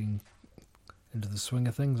looking into the swing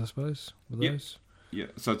of things, I suppose, with those. Yeah,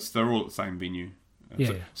 so they're all at the same venue.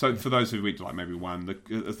 So for those who went to like maybe one,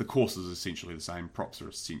 the course is essentially the same, props are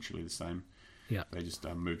essentially the same. Yeah. They just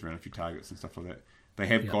moved around a few targets and stuff like that. They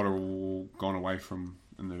have gone away from,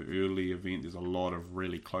 in the early event, there's a lot of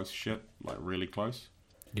really close shit, like really close.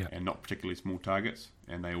 Yeah. and not particularly small targets,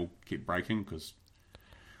 and they all kept breaking because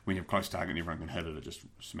when you have close target and everyone can hit it, it just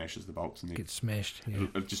smashes the bolts. And Gets smashed. Yeah.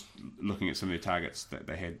 just looking at some of their targets that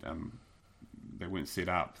they had, they weren't set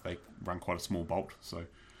up. They run quite a small bolt, so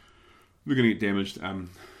they're going to get damaged.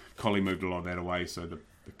 Collie moved a lot of that away, so the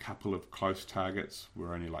couple of close targets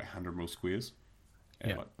were only like 100 mil squares.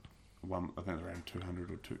 Yeah. Like one, I think around 200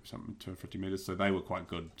 or 250 meters. So they were quite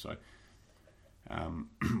good. So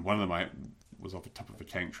one of them was off the top of a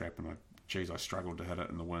tank trap, and I struggled to hit it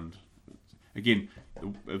in the wind. Again,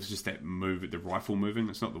 it was just that move, the rifle moving.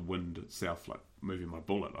 It's not the wind itself, like moving my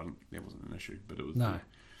bullet. That wasn't an issue, but it was. No.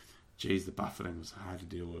 The buffeting was hard to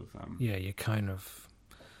deal with. Yeah, you kind of.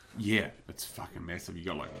 Yeah, it's fucking massive. You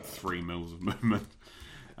got like 3 mils of movement.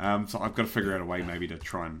 So I've got to figure out a way maybe to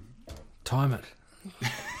try and Time it.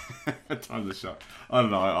 time the shot. I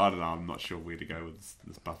don't know. I'm not sure where to go with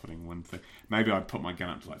this buffeting wind thing. Maybe I'd put my gun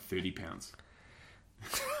up to like 30 pounds.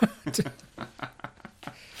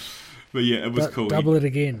 But yeah, it was cool. Double it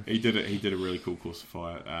again. He did it. He did a really cool course of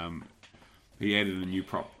fire. He added a new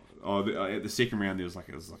prop. At the second round, it was like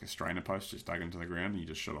a strainer post just dug into the ground, and you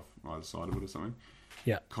just shot off either side of it or something.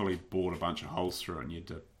 Yeah. Collie bored a bunch of holes through it, and you had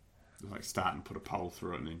to like start and put a pole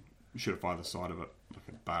through it, and then shoot off either side of it, like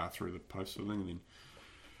a bar through the post sort of thing, and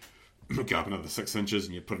then go up another 6 inches,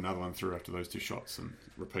 and you put another one through after those 2 shots, and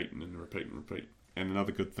repeat and then repeat and repeat. And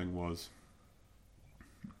another good thing was,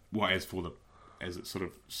 as it sort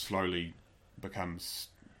of slowly becomes,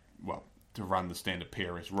 to run the standard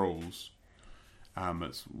PRS rules,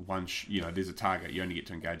 it's one, there's a target, you only get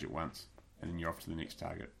to engage it once, and then you're off to the next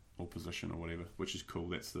target or position or whatever, which is cool.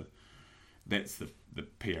 That's the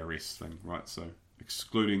PRS thing, right? So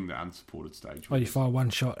excluding the unsupported stage. You fire one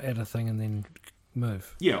shot at a thing and then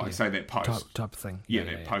move. Yeah, like say that post type of thing. Yeah,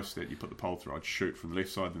 that post that you put the pole through, I'd shoot from the left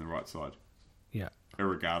side and the right side. Yeah.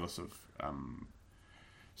 Irregardless of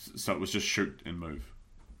so it was just shoot and move,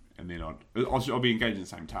 and then I'll be engaging the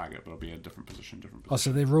same target, but I'll be in a different position. Oh,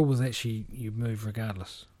 so the rule was actually you move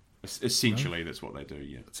regardless. Essentially, that's what they do.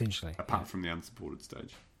 Yeah. Essentially, apart from the unsupported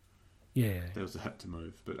stage. Yeah. There was a hit to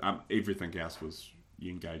move, but everything else was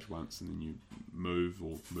you engage once and then you move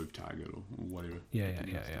or move target or whatever. Yeah.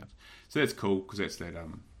 So that's cool because that's that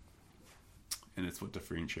and that's what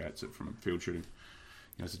differentiates it from field shooting.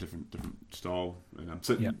 It's a different style. And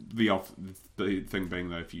the thing being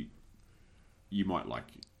though, if you might like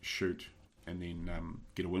shoot and then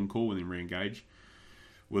get a wind call and then re-engage.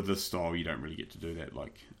 With this style, you don't really get to do that,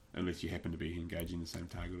 like unless you happen to be engaging the same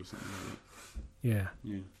target or something like that. Yeah.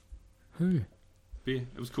 But yeah,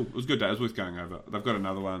 it was cool. It was a good day. It was worth going over. They've got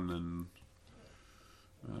another one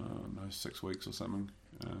in 6 weeks or something,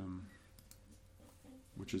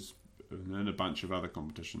 which is in a bunch of other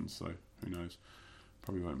competitions. So who knows?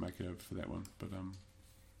 Probably won't make it over for that one. But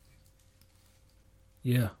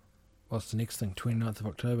yeah. What's the next thing? 29th of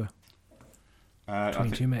October.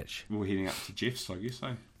 22 match. We're heading up to Jeff's, I guess.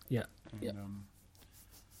 Yeah. And,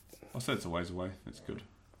 I'll say it's a ways away. That's good.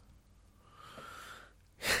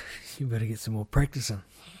 You better get some more practice in.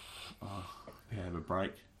 Have a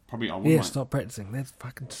break. Probably I wouldn't mind. Stop practicing. That's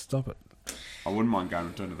fucking stop it. I wouldn't mind going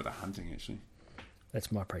and doing a bit of hunting actually.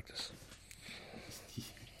 That's my practice.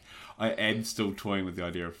 I am still toying with the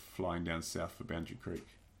idea of flying down south for Boundary Creek.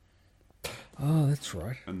 Oh, that's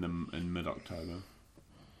right. In mid-October.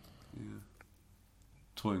 Yeah.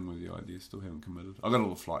 Toying with the idea, still haven't committed. I've got all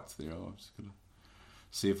the flights there. I'm just gonna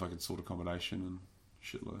see if I can sort accommodation and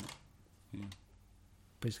shit like that. Yeah.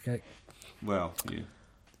 Piece of cake. Well, yeah.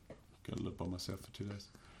 Gotta live by myself for 2 days.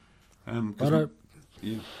 Yeah. But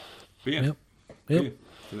yeah. Yep. Yeah.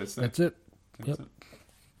 So that's that. That's it. That's it.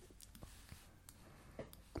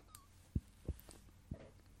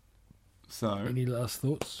 So, Any last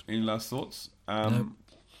thoughts? Nope.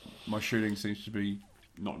 My shooting seems to be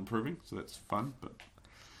not improving, so that's fun. But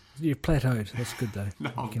You've plateaued. That's good though.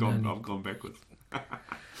 no, I've gone backwards.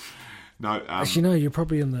 No, actually, no. You're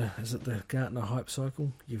probably in the Gartner hype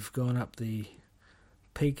cycle. You've gone up the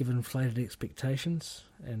peak of inflated expectations,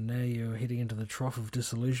 and now you're heading into the trough of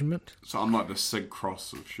disillusionment. So I'm like the Sig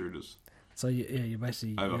Cross of shooters. So you're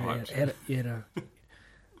basically overhyped.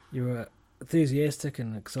 You were enthusiastic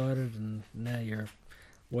and excited, and now you're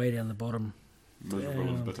way down the bottom. Miserable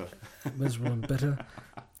and bitter. Miserable and bitter.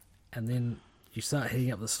 And then you start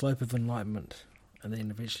heading up the slope of enlightenment, and then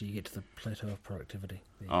eventually you get to the plateau of productivity.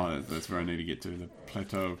 That's where I need to get to, the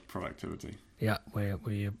plateau of productivity. Yeah, where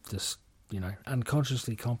you're just,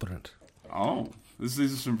 unconsciously competent. Oh, these are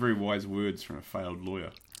some very wise words from a failed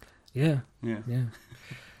lawyer. Yeah. Yeah.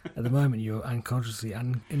 At the moment, you're unconsciously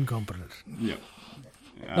incompetent. Yeah.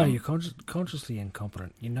 No, you're consciously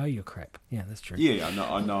incompetent. You know you're crap. Yeah, that's true. Yeah, I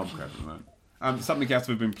know I'm crap at the moment. Something else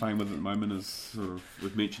we've been playing with at the moment is sort of,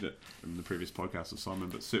 we've mentioned it in the previous podcast with Simon,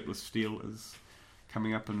 but Surplus Steel is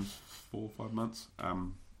coming up in 4 or 5 months.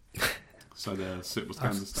 So the surplus I'm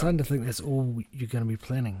guns are starting to think that's all you're going to be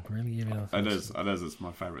planning, really. It is. It's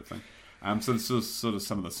my favourite thing. So this is sort of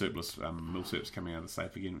some of the surplus Milsurps coming out of the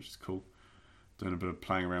safe again, which is cool. Doing a bit of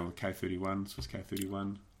playing around with K31, Swiss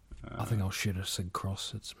K31. I think I'll shoot a Sig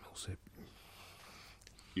Cross. It's Milsurp.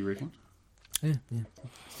 You reckon? Yeah.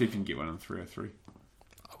 See if you can get one in 303.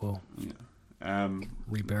 I will. Yeah.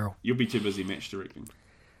 Rebarrel. You'll be too busy match directing.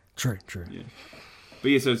 True. Yeah. But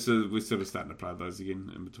yeah, so we're sort of starting to play those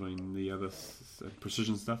again in between the other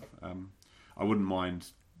precision stuff. I wouldn't mind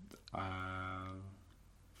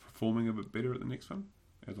performing a bit better at the next one,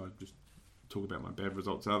 as I just talk about my bad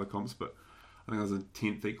results at other comps, but I think I was a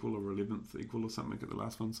 10th equal or 11th equal or something at the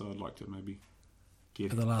last one, so I'd like to maybe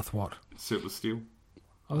get At the last what? Surplus Steel.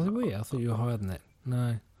 Oh, I thought you were higher than that.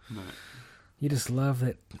 No. You just love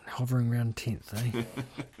that hovering around 10th, eh?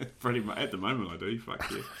 Pretty much. At the moment I do, fuck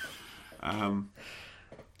yeah.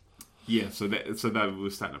 Yeah, so that we're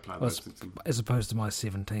starting to play those things. As opposed to my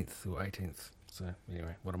 17th or 18th. So,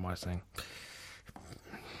 anyway, what am I saying?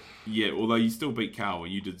 Yeah, although you still beat Carl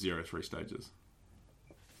and you did 0-3 stages.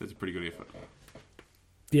 That's a pretty good effort.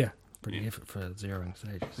 Yeah, effort for zeroing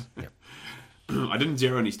stages. Yep. I didn't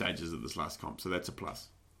zero any stages at this last comp, so that's a plus.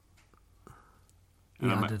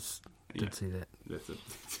 Yeah, I did see that. That's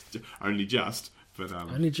only just, but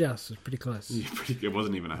only just. It's pretty close. Yeah, it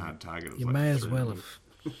wasn't even a hard target. You may as well have.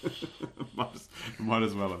 might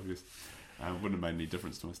as well have. Yes. Wouldn't have made any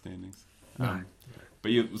difference to my standings. No.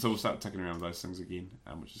 But yeah, so we'll start ticking around with those things again,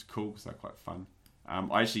 which is cool because they're quite fun.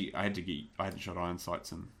 I hadn't shot iron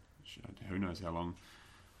sights in who knows how long.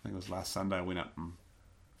 I think it was last Sunday. I went up and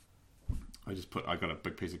I got a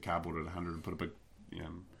big piece of cardboard at 100 and put a big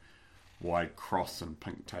wide cross and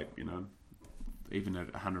pink tape. Even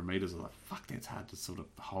at 100 meters, I was like, fuck, that's hard to sort of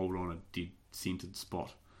hold on a dead centered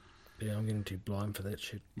spot. Yeah, I'm getting too blind for that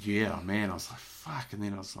shit. Yeah, man, I was like, fuck. And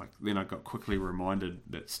then I got quickly reminded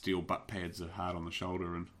that steel butt pads are hard on the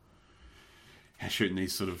shoulder, and shooting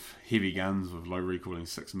these sort of heavy guns with low recoiling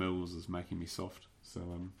 6mm is making me soft. So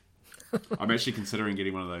I'm actually considering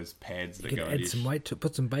getting one of those pads that go add some weight to it,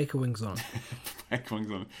 put some Baker wings on. Baker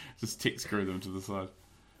wings on, just tech screw them to the side.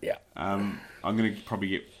 Yeah. I'm going to probably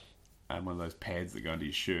get one of those pads that go under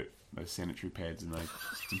your shirt, those sanitary pads, and they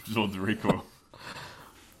absorb the recoil.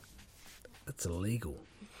 That's illegal.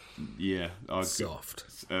 Yeah. Soft.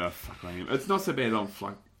 Fuck, I am. It's not so bad on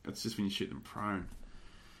flight. It's just when you shoot them prone.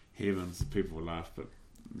 Heavens, people will laugh, but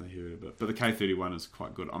they hear it a bit. But the K31 is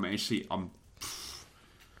quite good.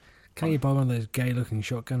 Can't you buy one of those gay-looking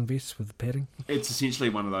shotgun vests with the padding? It's essentially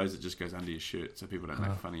one of those that just goes under your shirt, so people don't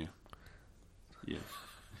make fun of you. Yeah.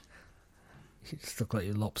 You just look like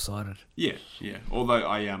you're lopsided. Yeah. Although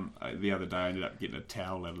the other day I ended up getting a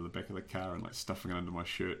towel out of the back of the car and stuffing it under my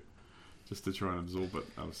shirt just to try and absorb it.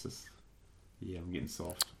 I was just, I'm getting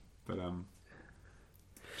soft. But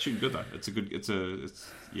shooting good though. It's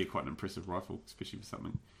quite an impressive rifle, especially for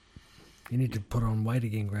something. You need to put on weight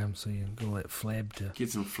again, Graham, so you got all that flab to get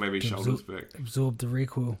some flabby shoulders back. Absorb the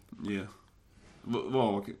recoil. Yeah.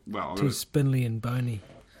 Well, too spindly and bony.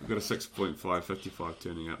 I've got a 6.5 55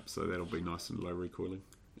 turning up, so that'll be nice and low recoiling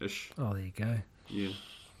ish. Oh, there you go. Yeah.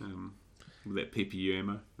 With that PPU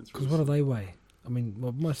ammo. Because what do they weigh? I mean,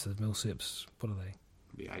 most of the Milsurps, what are they?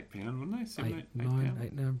 Be £8, wouldn't they? 7, 8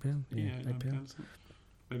 pounds. Yeah, 8 pounds.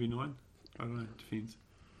 Maybe 9. I don't know. Depends.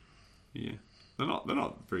 Yeah, they're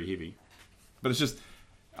not very heavy, but it's just.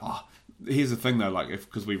 Here's the thing though,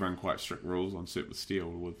 because we run quite strict rules on Surplus Steel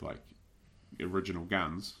with original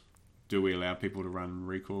guns. Do we allow people to run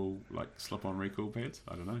recoil, slip-on recoil pads?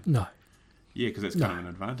 I don't know. No. Yeah, because that's kind of an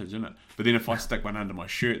advantage, isn't it? But then if I stick one under my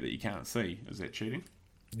shirt that you can't see, is that cheating?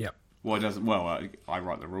 Yep. Well, it doesn't. Well, I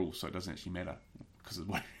write the rules, so it doesn't actually matter because it's.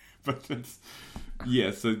 But it's.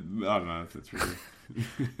 Yeah, so I don't know if it's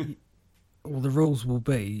really. Well, the rules will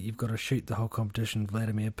be you've got to shoot the whole competition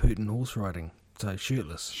Vladimir Putin horse riding, so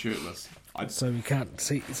shirtless. So you can't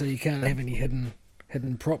see. So you can't have any hidden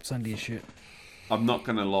props under your shirt. I'm not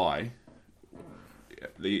going to lie.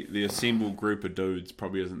 The assembled group of dudes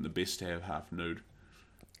probably isn't the best to have half nude.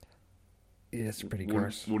 Yeah, it's pretty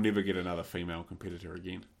gross. We'll never get another female competitor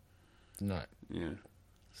again. No. Yeah.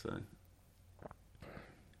 So.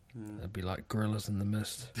 It'd be like gorillas in the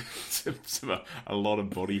mist. A lot of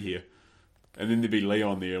body hair. And then there'd be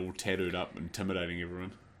Leon there all tattooed up, intimidating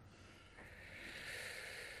everyone.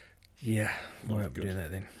 Yeah, we won't be doing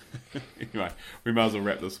that then. Anyway, we might as well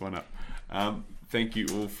wrap this one up. Thank you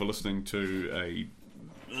all for listening to a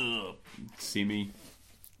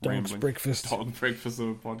Dog's breakfast of a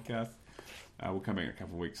podcast. We'll come back in a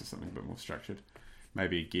couple of weeks or something a bit more structured.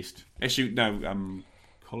 Maybe a guest. Actually, no.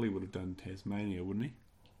 Collie would have done Tasmania, wouldn't he?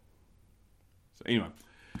 So anyway,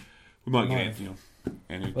 we might get Anthony on.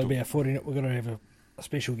 And It'll be our 40th. We're going to have a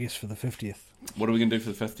special guest for the 50th. What are we going to do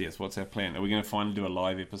for the 50th? What's our plan? Are we going to finally do a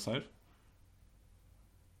live episode?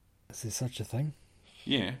 Is there such a thing?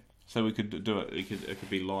 Yeah. So we could do it. It could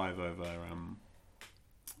be live over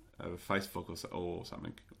Facebook or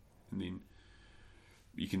something, and then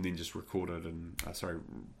you can then just record it and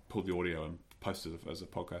pull the audio and post it as a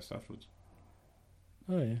podcast afterwards.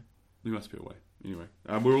 Oh yeah. There must be a way. Anyway,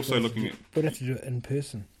 we're also looking at. We'd have to do it in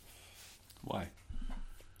person. Why?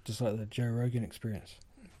 Just like the Joe Rogan experience.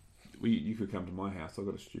 You could come to my house. I've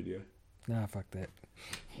got a studio. Nah, fuck that.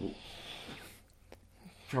 Well,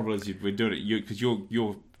 trouble is, we'd do it because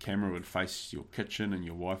your camera would face your kitchen, and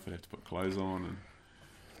your wife would have to put clothes on, and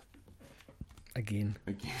again,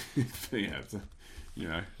 yeah, it's a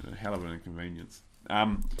hell of an inconvenience.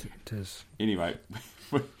 It is. Anyway,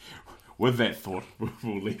 with that thought,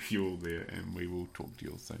 we'll leave you all there, and we will talk to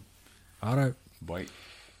you all soon. Alright. Bye.